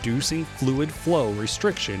by reducing fluid flow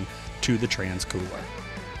restriction to the trans cooler.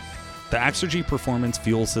 The Exergy Performance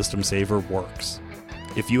Fuel System Saver works.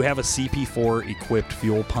 If you have a CP4 equipped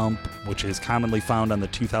fuel pump, which is commonly found on the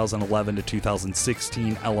 2011 to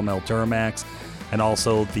 2016 LML Duramax, and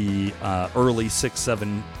also the early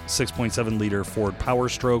 6.7 liter Ford Power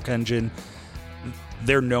Stroke engine,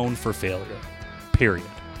 they're known for failure, period.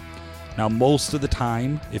 Now, most of the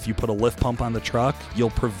time, if you put a lift pump on the truck, you'll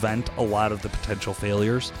prevent a lot of the potential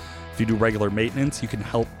failures. If you do regular maintenance, you can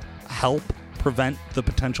help prevent the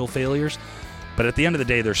potential failures. But at the end of the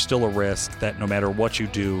day, there's still a risk that no matter what you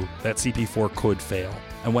do, that CP4 could fail.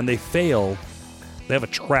 And when they fail, they have a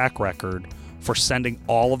track record for sending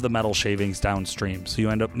all of the metal shavings downstream. So you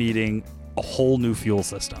end up needing a whole new fuel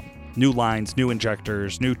system, new lines, new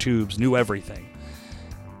injectors, new tubes, new everything.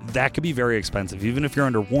 That could be very expensive. Even if you're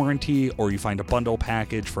under warranty or you find a bundle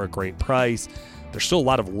package for a great price, there's still a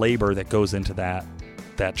lot of labor that goes into that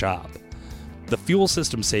job. The Fuel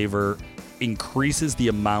System Saver increases the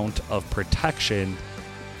amount of protection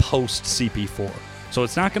post CP4. So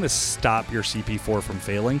it's not going to stop your CP4 from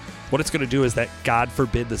failing. What it's going to do is that, God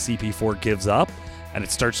forbid, the CP4 gives up and it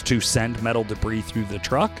starts to send metal debris through the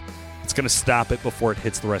truck, it's going to stop it before it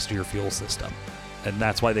hits the rest of your fuel system. And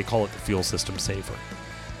that's why they call it the Fuel System Saver.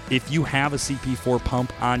 If you have a CP4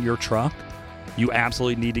 pump on your truck, you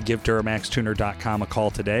absolutely need to give DuramaxTuner.com a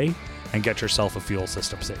call today and get yourself a Fuel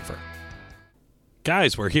System Saver.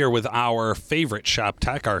 Guys, we're here with our favorite shop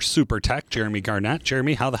tech, our super tech, Jeremy Garnett.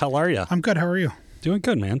 Jeremy, how the hell are you? I'm good. How are you? Doing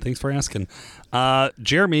good, man. Thanks for asking.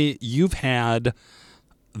 Jeremy, you've had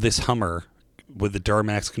this Hummer with the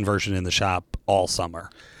Duramax conversion in the shop all summer.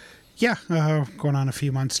 Yeah, going on a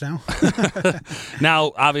few months now.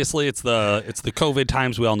 Now, obviously, it's the COVID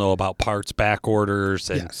times. We all know about parts back orders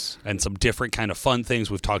and Yes. and some different kind of fun things.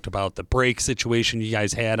 We've talked about the brake situation you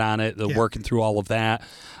guys had on it, working through all of that.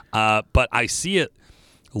 But I see it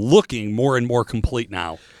looking more and more complete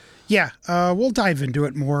now. Yeah, we'll dive into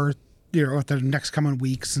it more, with the next coming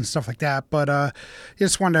weeks and stuff like that. But I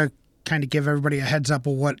just wanted to kind of give everybody a heads up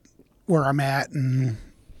of where I'm at and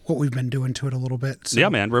what we've been doing to it a little bit. So, Yeah,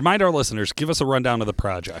 man. Remind our listeners, give us a rundown of the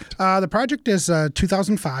project. the project is a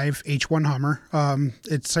 2005 H1 Hummer.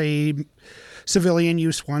 It's a civilian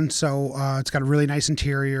use one, so it's got a really nice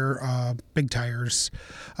interior, big tires.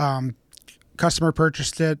 Customer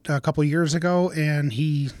purchased it a couple years ago, and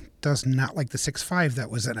he does not like the 6.5 that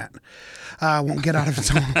was in it. Won't get out of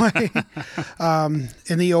its own way.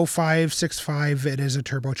 In the 05 6.5, it is a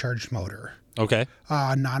turbocharged motor. Okay.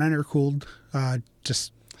 Non-intercooled,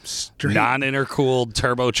 just straight. Non-intercooled,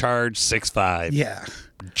 turbocharged 6.5. Yeah.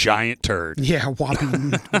 Giant turd. Yeah,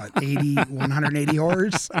 whopping 180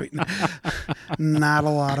 horse. I mean, not a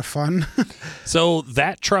lot of fun. So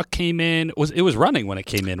that truck came in, it was running when it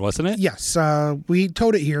came in, wasn't it? Yes, we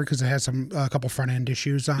towed it here because it has a couple front end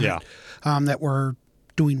issues on it that we're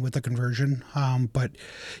doing with the conversion. But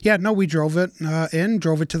yeah, no, we drove it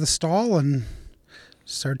drove it to the stall, and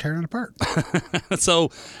started tearing it apart.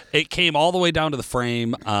 So it came all the way down to the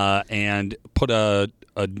frame and put a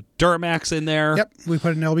Duramax in there. Yep, we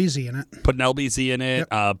put an LBZ in it. Put an LBZ in it.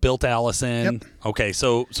 Yep. Built Allison. Yep. Okay,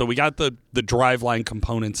 so we got the driveline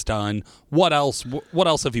components done. What else? What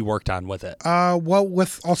else have you worked on with it? Well,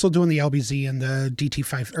 with also doing the LBZ and the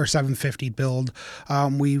DT5 or 750 build,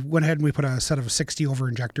 we went ahead and we put a set of 60 over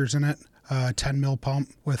injectors in it. 10 mil pump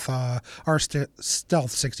with our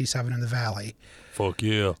Stealth 67 in the Valley. Fuck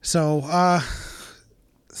yeah. So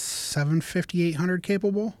 750, 800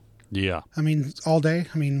 capable. Yeah. I mean, all day.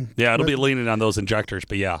 I mean, Yeah, it'll be leaning on those injectors,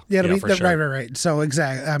 but yeah. Yeah, it'll be for sure. right. So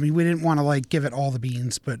exactly. I mean, we didn't want to give it all the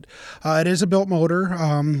beans, but it is a built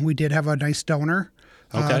motor. We did have a nice donor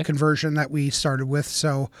conversion that we started with,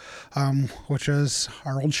 so which is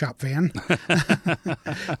our old shop van,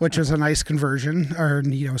 which was a nice conversion or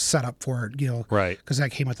setup for it, Right. because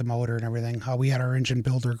that came with the motor and everything. We had our engine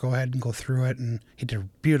builder go ahead and go through it, and he did a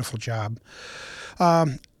beautiful job.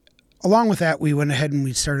 Along with that, we went ahead and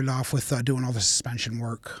we started off with doing all the suspension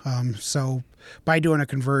work. So by doing a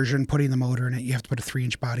conversion, putting the motor in it, you have to put a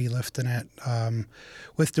 3-inch body lift in it.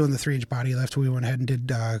 With doing the 3-inch body lift, we went ahead and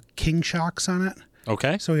did King shocks on it.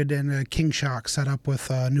 Okay. So we did a King shock set up with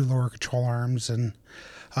new lower control arms and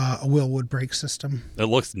a Willwood brake system. It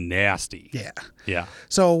looks nasty. Yeah. Yeah.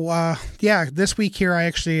 So, this week here, I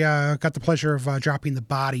actually got the pleasure of dropping the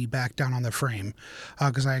body back down on the frame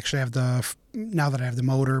because I actually have now that I have the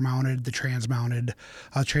motor mounted, the trans mounted,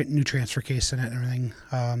 new transfer case in it and everything,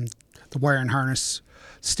 the wiring harness,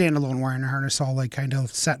 standalone wiring harness, all like kind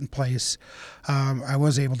of set in place. I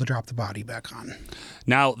was able to drop the body back on.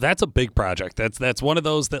 Now that's a big project. That's one of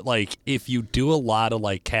those that, like, if you do a lot of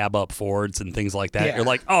like cab up Fords and things like that, Yeah. you're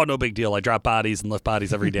like, oh, no big deal. I drop bodies and lift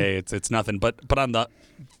bodies every day. It's nothing. But on the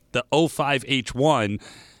 05 H1,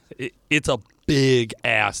 it's a big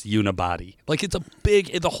ass unibody. Like, it's a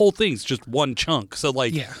big. The whole thing's just one chunk. So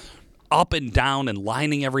like, Yeah. up and down and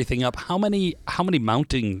lining everything up. How many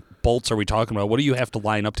mounting bolts are we talking about? What do you have to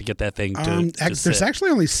line up to get that thing to There's sit?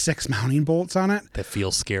 actually only 6 mounting bolts on it. That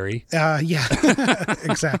feels scary. Yeah,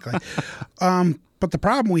 exactly. But the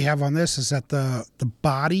problem we have on this is that the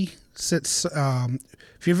body sits.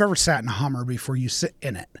 If you've ever sat in a Hummer before, you sit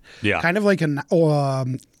in it. Yeah. Kind of like an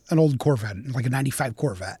old Corvette, like a '95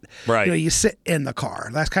 Corvette. Right. You sit in the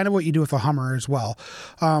car. That's kind of what you do with a Hummer as well,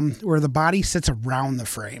 where the body sits around the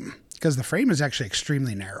frame because the frame is actually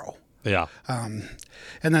extremely narrow. Yeah.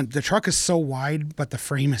 And then the truck is so wide, but the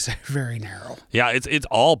frame is very narrow. Yeah, it's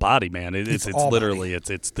all body, man. It's all literally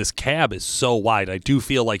it's this cab is so wide. I do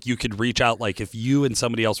feel like you could reach out, like if you and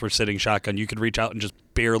somebody else were sitting shotgun, you could reach out and just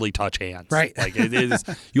barely touch hands. Right. Like it is,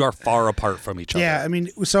 you are far apart from each other. Yeah, I mean,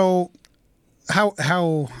 so how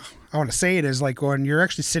I want to say it is like when you're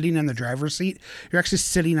actually sitting in the driver's seat, you're actually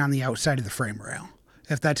sitting on the outside of the frame rail.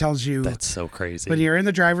 If that tells you, That's so crazy. when you're in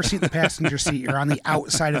the driver's seat, the passenger seat, you're on the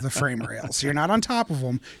outside of the frame rail. So you're not on top of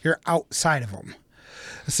them, you're outside of them.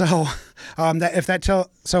 So if that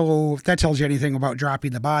tells you anything about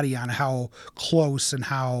dropping the body on how close and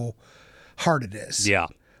how hard it is. Yeah.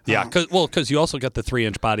 Yeah, because you also got the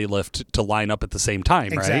 3-inch body lift to line up at the same time,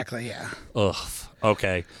 right? Exactly, yeah. Ugh.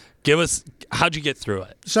 Okay. How'd you get through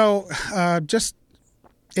it? So just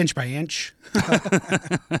inch by inch.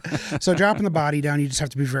 So dropping the body down, you just have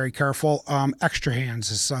to be very careful. Extra hands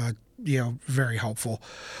is very helpful.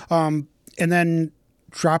 And then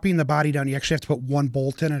dropping the body down, you actually have to put one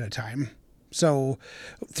bolt in at a time. So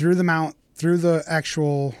through the mount, through the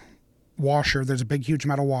actual washer, there's a big huge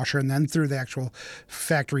metal washer, and then through the actual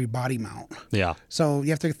factory body mount. Yeah. So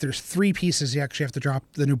there's 3 pieces you actually have to drop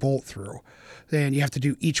the new bolt through. And you have to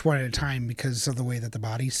do each one at a time because of the way that the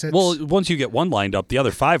body sits. Well, once you get one lined up, the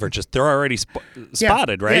other 5 are they're already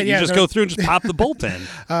spotted, right? Yeah, you just go through and just pop the bolt in.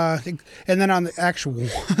 and then on the actual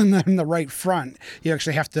one on the right front, you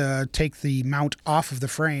actually have to take the mount off of the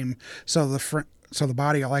frame so the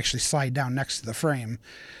body will actually slide down next to the frame.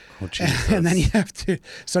 Oh, Jesus. And then you have to.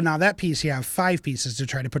 So now that piece, you have 5 pieces to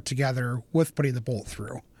try to put together with putting the bolt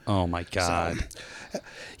through. Oh, my God.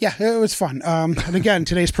 Yeah, it was fun. And again,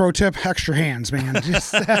 today's pro tip: extra hands, man.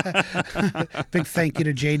 Just, big thank you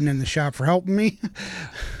to Jaden in the shop for helping me.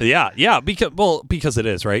 Yeah, because it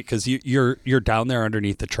is, right? Because you're down there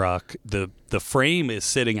underneath the truck. The frame is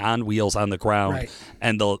sitting on wheels on the ground, Right.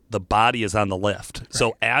 and the body is on the lift. Right.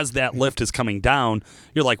 So as that lift is coming down,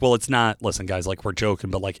 you're like, well, it's not. Listen, guys, like we're joking,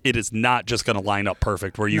 but like it is not just going to line up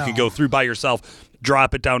perfect where you No. could go through by yourself,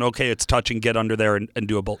 drop it down. Okay, it's touching. Get under there and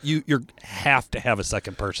do a bolt. You have to have a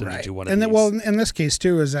second person to do one of and these. then, well, in this case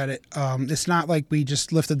too, is that it's not like we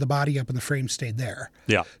just lifted the body up and the frame stayed there.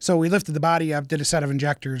 Yeah. So we lifted the body up, did a set of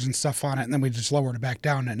injectors and stuff on it, and then we just lowered it back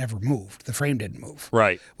down and it never moved. The frame didn't move.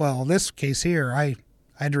 Right. Well, in this case here, I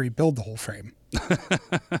had to rebuild the whole frame. I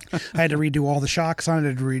had to redo all the shocks on it, I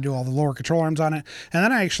had to redo all the lower control arms on it, and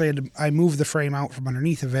then I moved the frame out from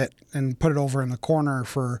underneath of it and put it over in the corner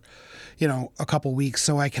for, a couple weeks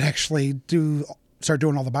so I could actually start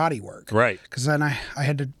doing all the body work. Right. Because then I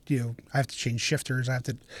had to, I have to change shifters. I have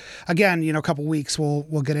to, again, a couple weeks we'll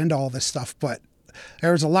get into all this stuff, but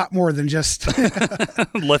there was a lot more than just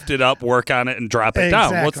lift it up, work on it, and drop it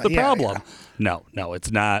down. What's the Yeah, problem? No,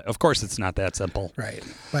 it's not. Of course, it's not that simple. Right.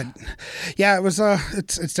 But yeah, it was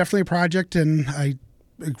it's definitely a project, and I'm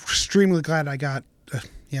extremely glad I got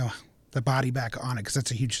the body back on it because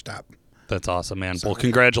that's a huge step. That's awesome, man. Well,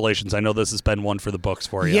 congratulations. I know this has been one for the books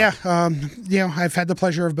for you. Yeah. I've had the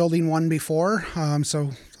pleasure of building one before,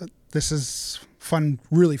 so this is fun,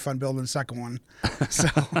 really fun building the second one. So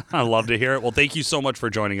I love to hear it. Well, thank you so much for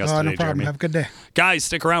joining us today, no problem. Jeremy. Have a good day. Guys,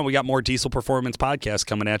 stick around. We got more Diesel Performance Podcast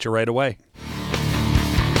coming at you right away.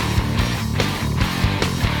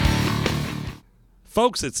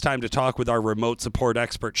 Folks, it's time to talk with our remote support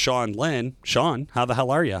expert, Sean Lynn. Sean, how the hell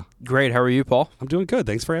are you? Great. How are you, Paul? I'm doing good.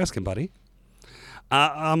 Thanks for asking, buddy.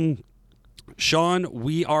 Sean,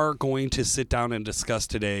 we are going to sit down and discuss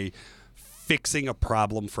today fixing a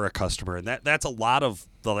problem for a customer. And that's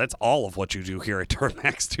that's all of what you do here at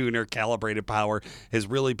Duramax Tuner. Calibrated Power is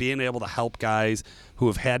really being able to help guys who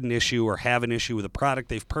have had an issue or have an issue with a product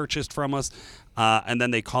they've purchased from us, and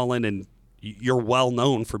then they call in, and you're well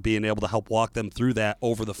known for being able to help walk them through that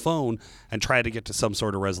over the phone and try to get to some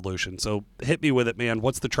sort of resolution. So hit me with it, man.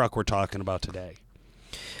 What's the truck we're talking about today?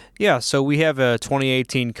 Yeah, so we have a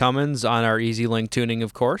 2018 Cummins on our EasyLink tuning,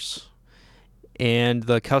 of course. And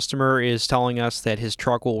the customer is telling us that his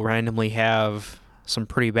truck will randomly have some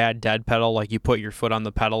pretty bad dead pedal, like you put your foot on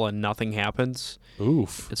the pedal and nothing happens.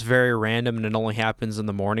 Oof. It's very random, and it only happens in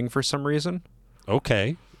the morning for some reason.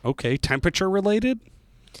 Okay. Temperature related?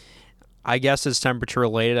 I guess it's temperature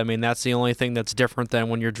related. I mean, that's the only thing that's different than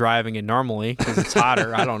when you're driving it normally, because it's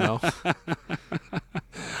hotter. I don't know.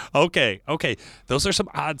 Okay. Those are some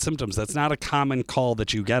odd symptoms. That's not a common call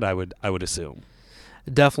that you get, I would assume.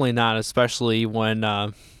 Definitely not, especially when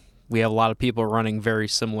we have a lot of people running very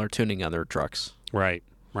similar tuning on their trucks. Right.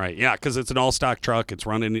 Yeah, because it's an all-stock truck. It's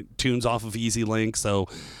running tunes off of EasyLink, so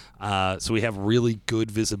we have really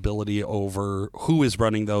good visibility over who is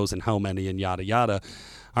running those and how many and yada, yada.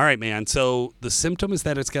 All right, man. So the symptom is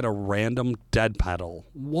that it's got a random dead pedal.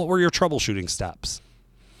 What were your troubleshooting steps?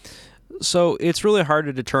 So it's really hard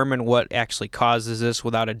to determine what actually causes this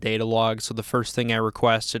without a data log. So the first thing I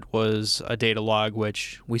requested was a data log,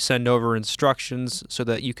 which we send over instructions so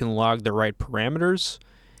that you can log the right parameters.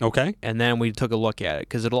 Okay. And then we took a look at it,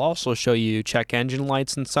 because it'll also show you check engine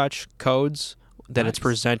lights and such codes that it's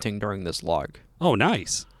presenting during this log. Oh,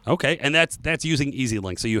 nice. Okay, and that's using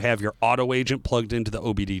EasyLink. So you have your auto agent plugged into the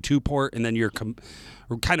OBD2 port, and then you're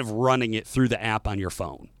kind of running it through the app on your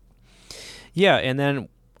phone. Yeah, and then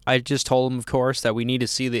I just told them, of course, that we need to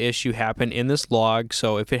see the issue happen in this log.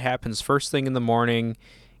 So if it happens first thing in the morning,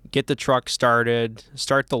 get the truck started,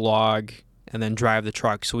 start the log, and then drive the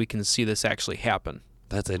truck so we can see this actually happen.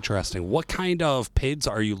 That's interesting. What kind of PIDs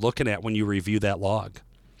are you looking at when you review that log?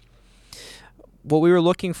 What we were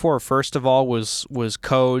looking for, first of all, was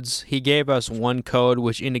codes. He gave us one code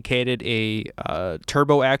which indicated a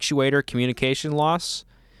turbo actuator communication loss.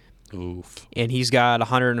 Oof. And he's got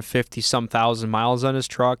 150-some thousand miles on his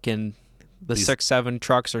truck, and the 6-7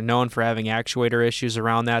 trucks are known for having actuator issues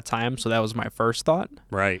around that time, so that was my first thought.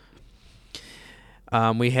 Right.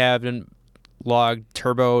 We have logged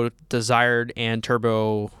turbo desired and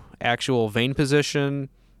turbo actual vane position,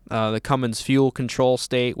 the Cummins fuel control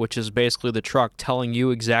state, which is basically the truck telling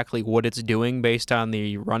you exactly what it's doing based on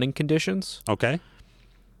the running conditions. Okay.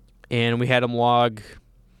 And we had him log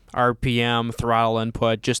RPM, throttle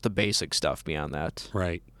input, just the basic stuff beyond that.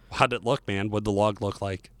 Right. How'd it look, man? What'd the log look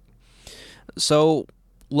like? So,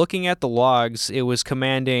 looking at the logs, it was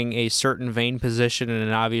commanding a certain vane position,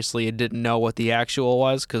 and obviously it didn't know what the actual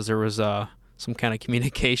was because there was some kind of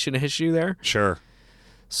communication issue there. Sure.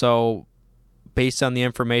 So, based on the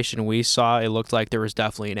information we saw, it looked like there was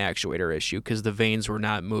definitely an actuator issue because the vanes were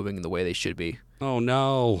not moving the way they should be. Oh,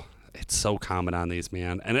 no. It's so common on these,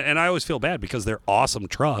 man. And I always feel bad because they're awesome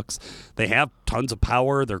trucks. They have tons of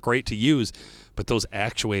power. They're great to use. But those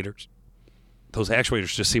actuators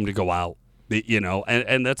just seem to go out, you know.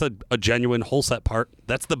 And that's a genuine whole set part.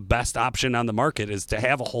 That's the best option on the market, is to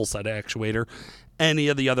have a whole set actuator. Any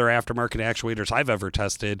of the other aftermarket actuators I've ever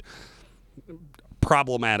tested,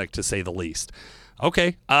 problematic to say the least.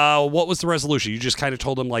 Okay. What was the resolution? You just kind of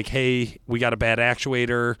told him, like, hey, we got a bad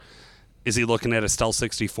actuator. Is he looking at a Stealth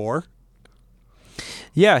 64?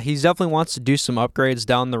 Yeah, he definitely wants to do some upgrades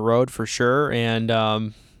down the road for sure.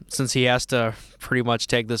 And since he has to pretty much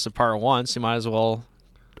take this apart once, he might as well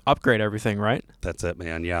upgrade everything, right? That's it,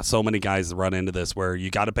 man. Yeah, so many guys run into this where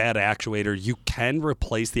you got a bad actuator. You can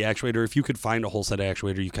replace the actuator. If you could find a whole set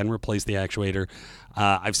actuator, you can replace the actuator.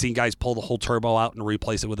 I've seen guys pull the whole turbo out and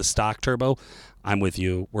replace it with a stock turbo. I'm with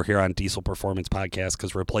you. We're here on Diesel Performance Podcast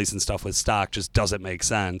because replacing stuff with stock just doesn't make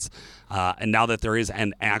sense. And now that there is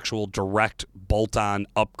an actual direct bolt-on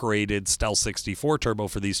upgraded Stealth 64 turbo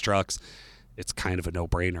for these trucks, it's kind of a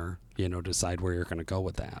no-brainer, you know, decide where you're going to go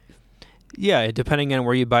with that. Yeah, depending on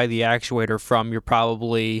where you buy the actuator from, you're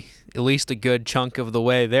probably at least a good chunk of the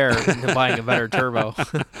way there into buying a better turbo.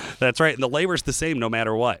 That's right, and the labor's the same no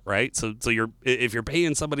matter what, right? So if you're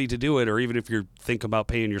paying somebody to do it, or even if you're thinking about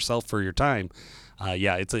paying yourself for your time,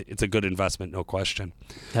 yeah, it's a good investment, no question.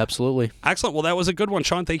 Absolutely. Excellent. Well, that was a good one,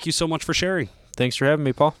 Sean. Thank you so much for sharing. Thanks for having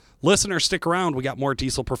me, Paul. Listeners, stick around. We got more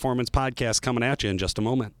Diesel Performance Podcast coming at you in just a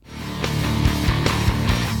moment.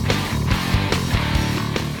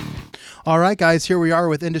 All right, guys, here we are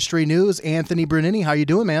with industry news. Anthony Brunini, how you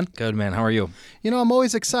doing, man? Good, man. How are you? I'm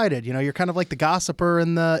always excited. You're kind of like the gossiper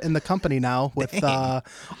in the company now with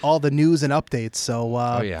all the news and updates.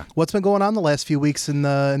 So, yeah. What's been going on the last few weeks in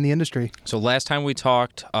the industry? So last time we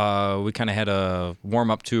talked, we kind of had a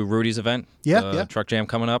warm up to Rudy's event. Yeah. Truck Jam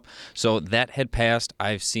coming up. So that had passed.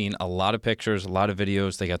 I've seen a lot of pictures, a lot of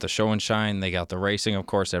videos. They got the show and shine. They got the racing, of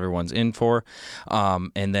course, everyone's in for.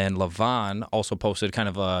 And then Levon also posted kind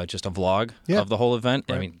of just a vlog of the whole event.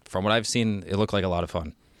 Right. I mean, from what I've seen, it looked like a lot of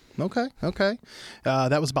fun. Okay.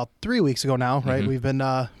 That was about 3 weeks ago now, right? Mm-hmm. We've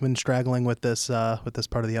been straggling with this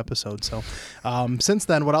part of the episode. So, since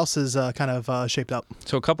then, what else is kind of shaped up?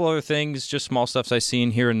 So a couple other things, just small stuffs I've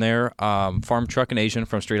seen here and there. Farm Truck and Asian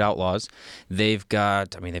from Street Outlaws. They've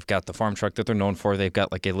got the farm truck that they're known for. They've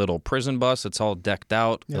got like a little prison bus. It's all decked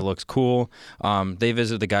out. Yeah. It looks cool. They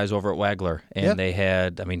visited the guys over at Wagler, and they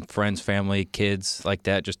had, friends, family, kids like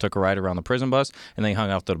that. Just took a ride around the prison bus, and they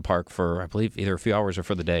hung out to the park for, I believe, either a few hours or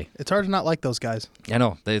for the day. It's hard to not like those guys. I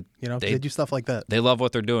know they do stuff like that. They love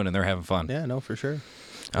what they're doing, and they're having fun. Yeah, no, for sure.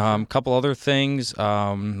 Couple other things.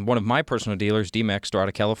 One of my personal dealers, D-Max, out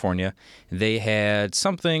of California, they had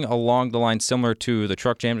something along the line similar to the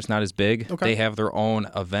Truck Jam. It's not as big. Okay. They have their own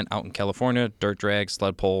event out in California, dirt drag,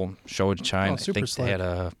 sled pull, show and shine. Super I think slick. they had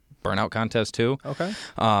a burnout contest too. Okay.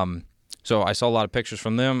 So I saw a lot of pictures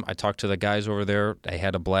from them. I talked to the guys over there. They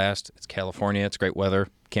had a blast. It's California. It's great weather.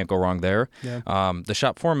 Can't go wrong there. Yeah. The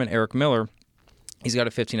shop foreman, Eric Miller, he's got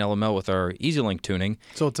a 15 LML with our EasyLink tuning.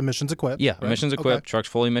 So it's emissions equipped. Yeah, right? emissions equipped. Okay. Truck's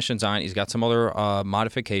fully emissions on. He's got some other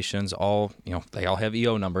modifications. They all have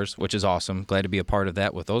EO numbers, which is awesome. Glad to be a part of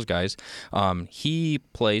that with those guys. He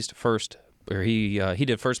placed first. Or he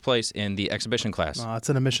did first place in the exhibition class. It's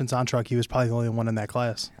an emissions on truck. He was probably the only one in that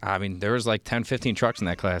class. There was like 10, 15 trucks in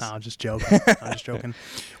that class. No, I'm just joking.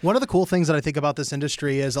 One of the cool things that I think about this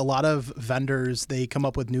industry is a lot of vendors, they come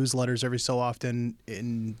up with newsletters every so often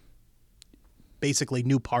in basically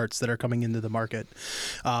new parts that are coming into the market.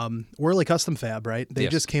 Whirly Custom Fab, right? They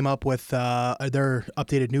Yes. just came up with their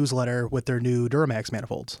updated newsletter with their new Duramax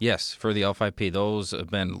manifolds. Yes, for the L5P. Those have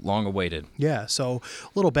been long awaited. Yeah, so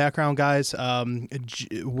little background, guys.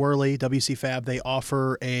 Whirly, WC Fab, they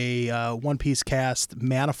offer a one-piece cast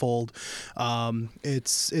manifold.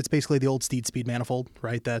 It's basically the old Steed Speed manifold,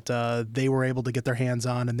 right, that they were able to get their hands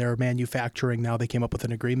on, and they're manufacturing now. They came up with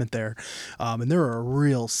an agreement there. And they're a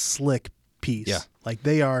real slick piece. Yeah. Like,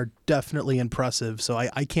 they are definitely impressive. So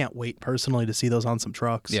I can't wait personally to see those on some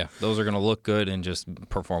trucks. Yeah, those are going to look good and just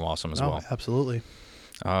perform awesome as well. Absolutely.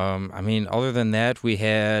 Other than that, we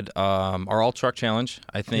had our All Truck Challenge,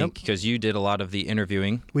 I think, because you did a lot of the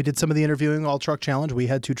interviewing. We did some of the interviewing, All Truck Challenge. We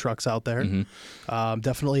had 2 trucks out there. Mm-hmm.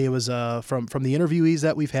 Definitely, it was from the interviewees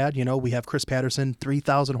that we've had. We have Chris Patterson,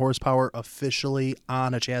 3,000 horsepower officially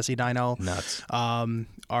on a chassis dyno. Nuts.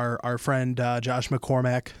 Our friend Josh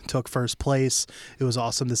McCormack took first place. It was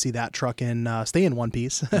awesome to see that truck stay in one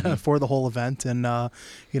piece for the whole event, and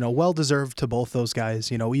well deserved to both those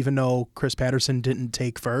guys. Even though Chris Patterson didn't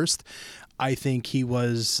take first, I think he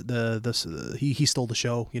was he stole the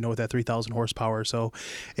show, with that 3,000 horsepower. So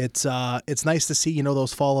it's nice to see,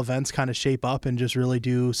 those fall events kind of shape up and just really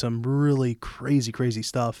do some really crazy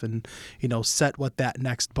stuff, and set what that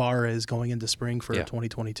next bar is going into spring for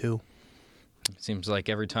 2022. It seems like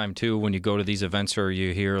every time, too, when you go to these events or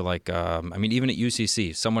you hear, like, even at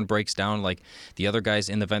UCC, someone breaks down, like, the other guys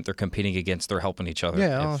in the event they're competing against, they're helping each other.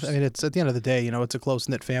 Yeah, it's at the end of the day, it's a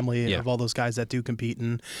close-knit family of all those guys that do compete.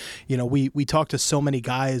 And, we talk to so many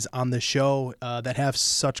guys on the show that have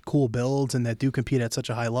such cool builds and that do compete at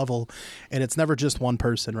such a high level. And it's never just one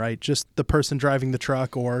person, right? Just the person driving the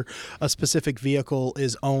truck or a specific vehicle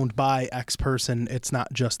is owned by X person. It's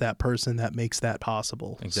not just that person that makes that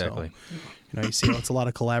possible. Exactly. So, you see it's a lot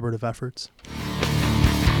of collaborative efforts.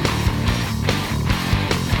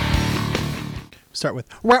 Start with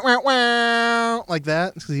wah, wah, wah, like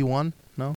that because he won.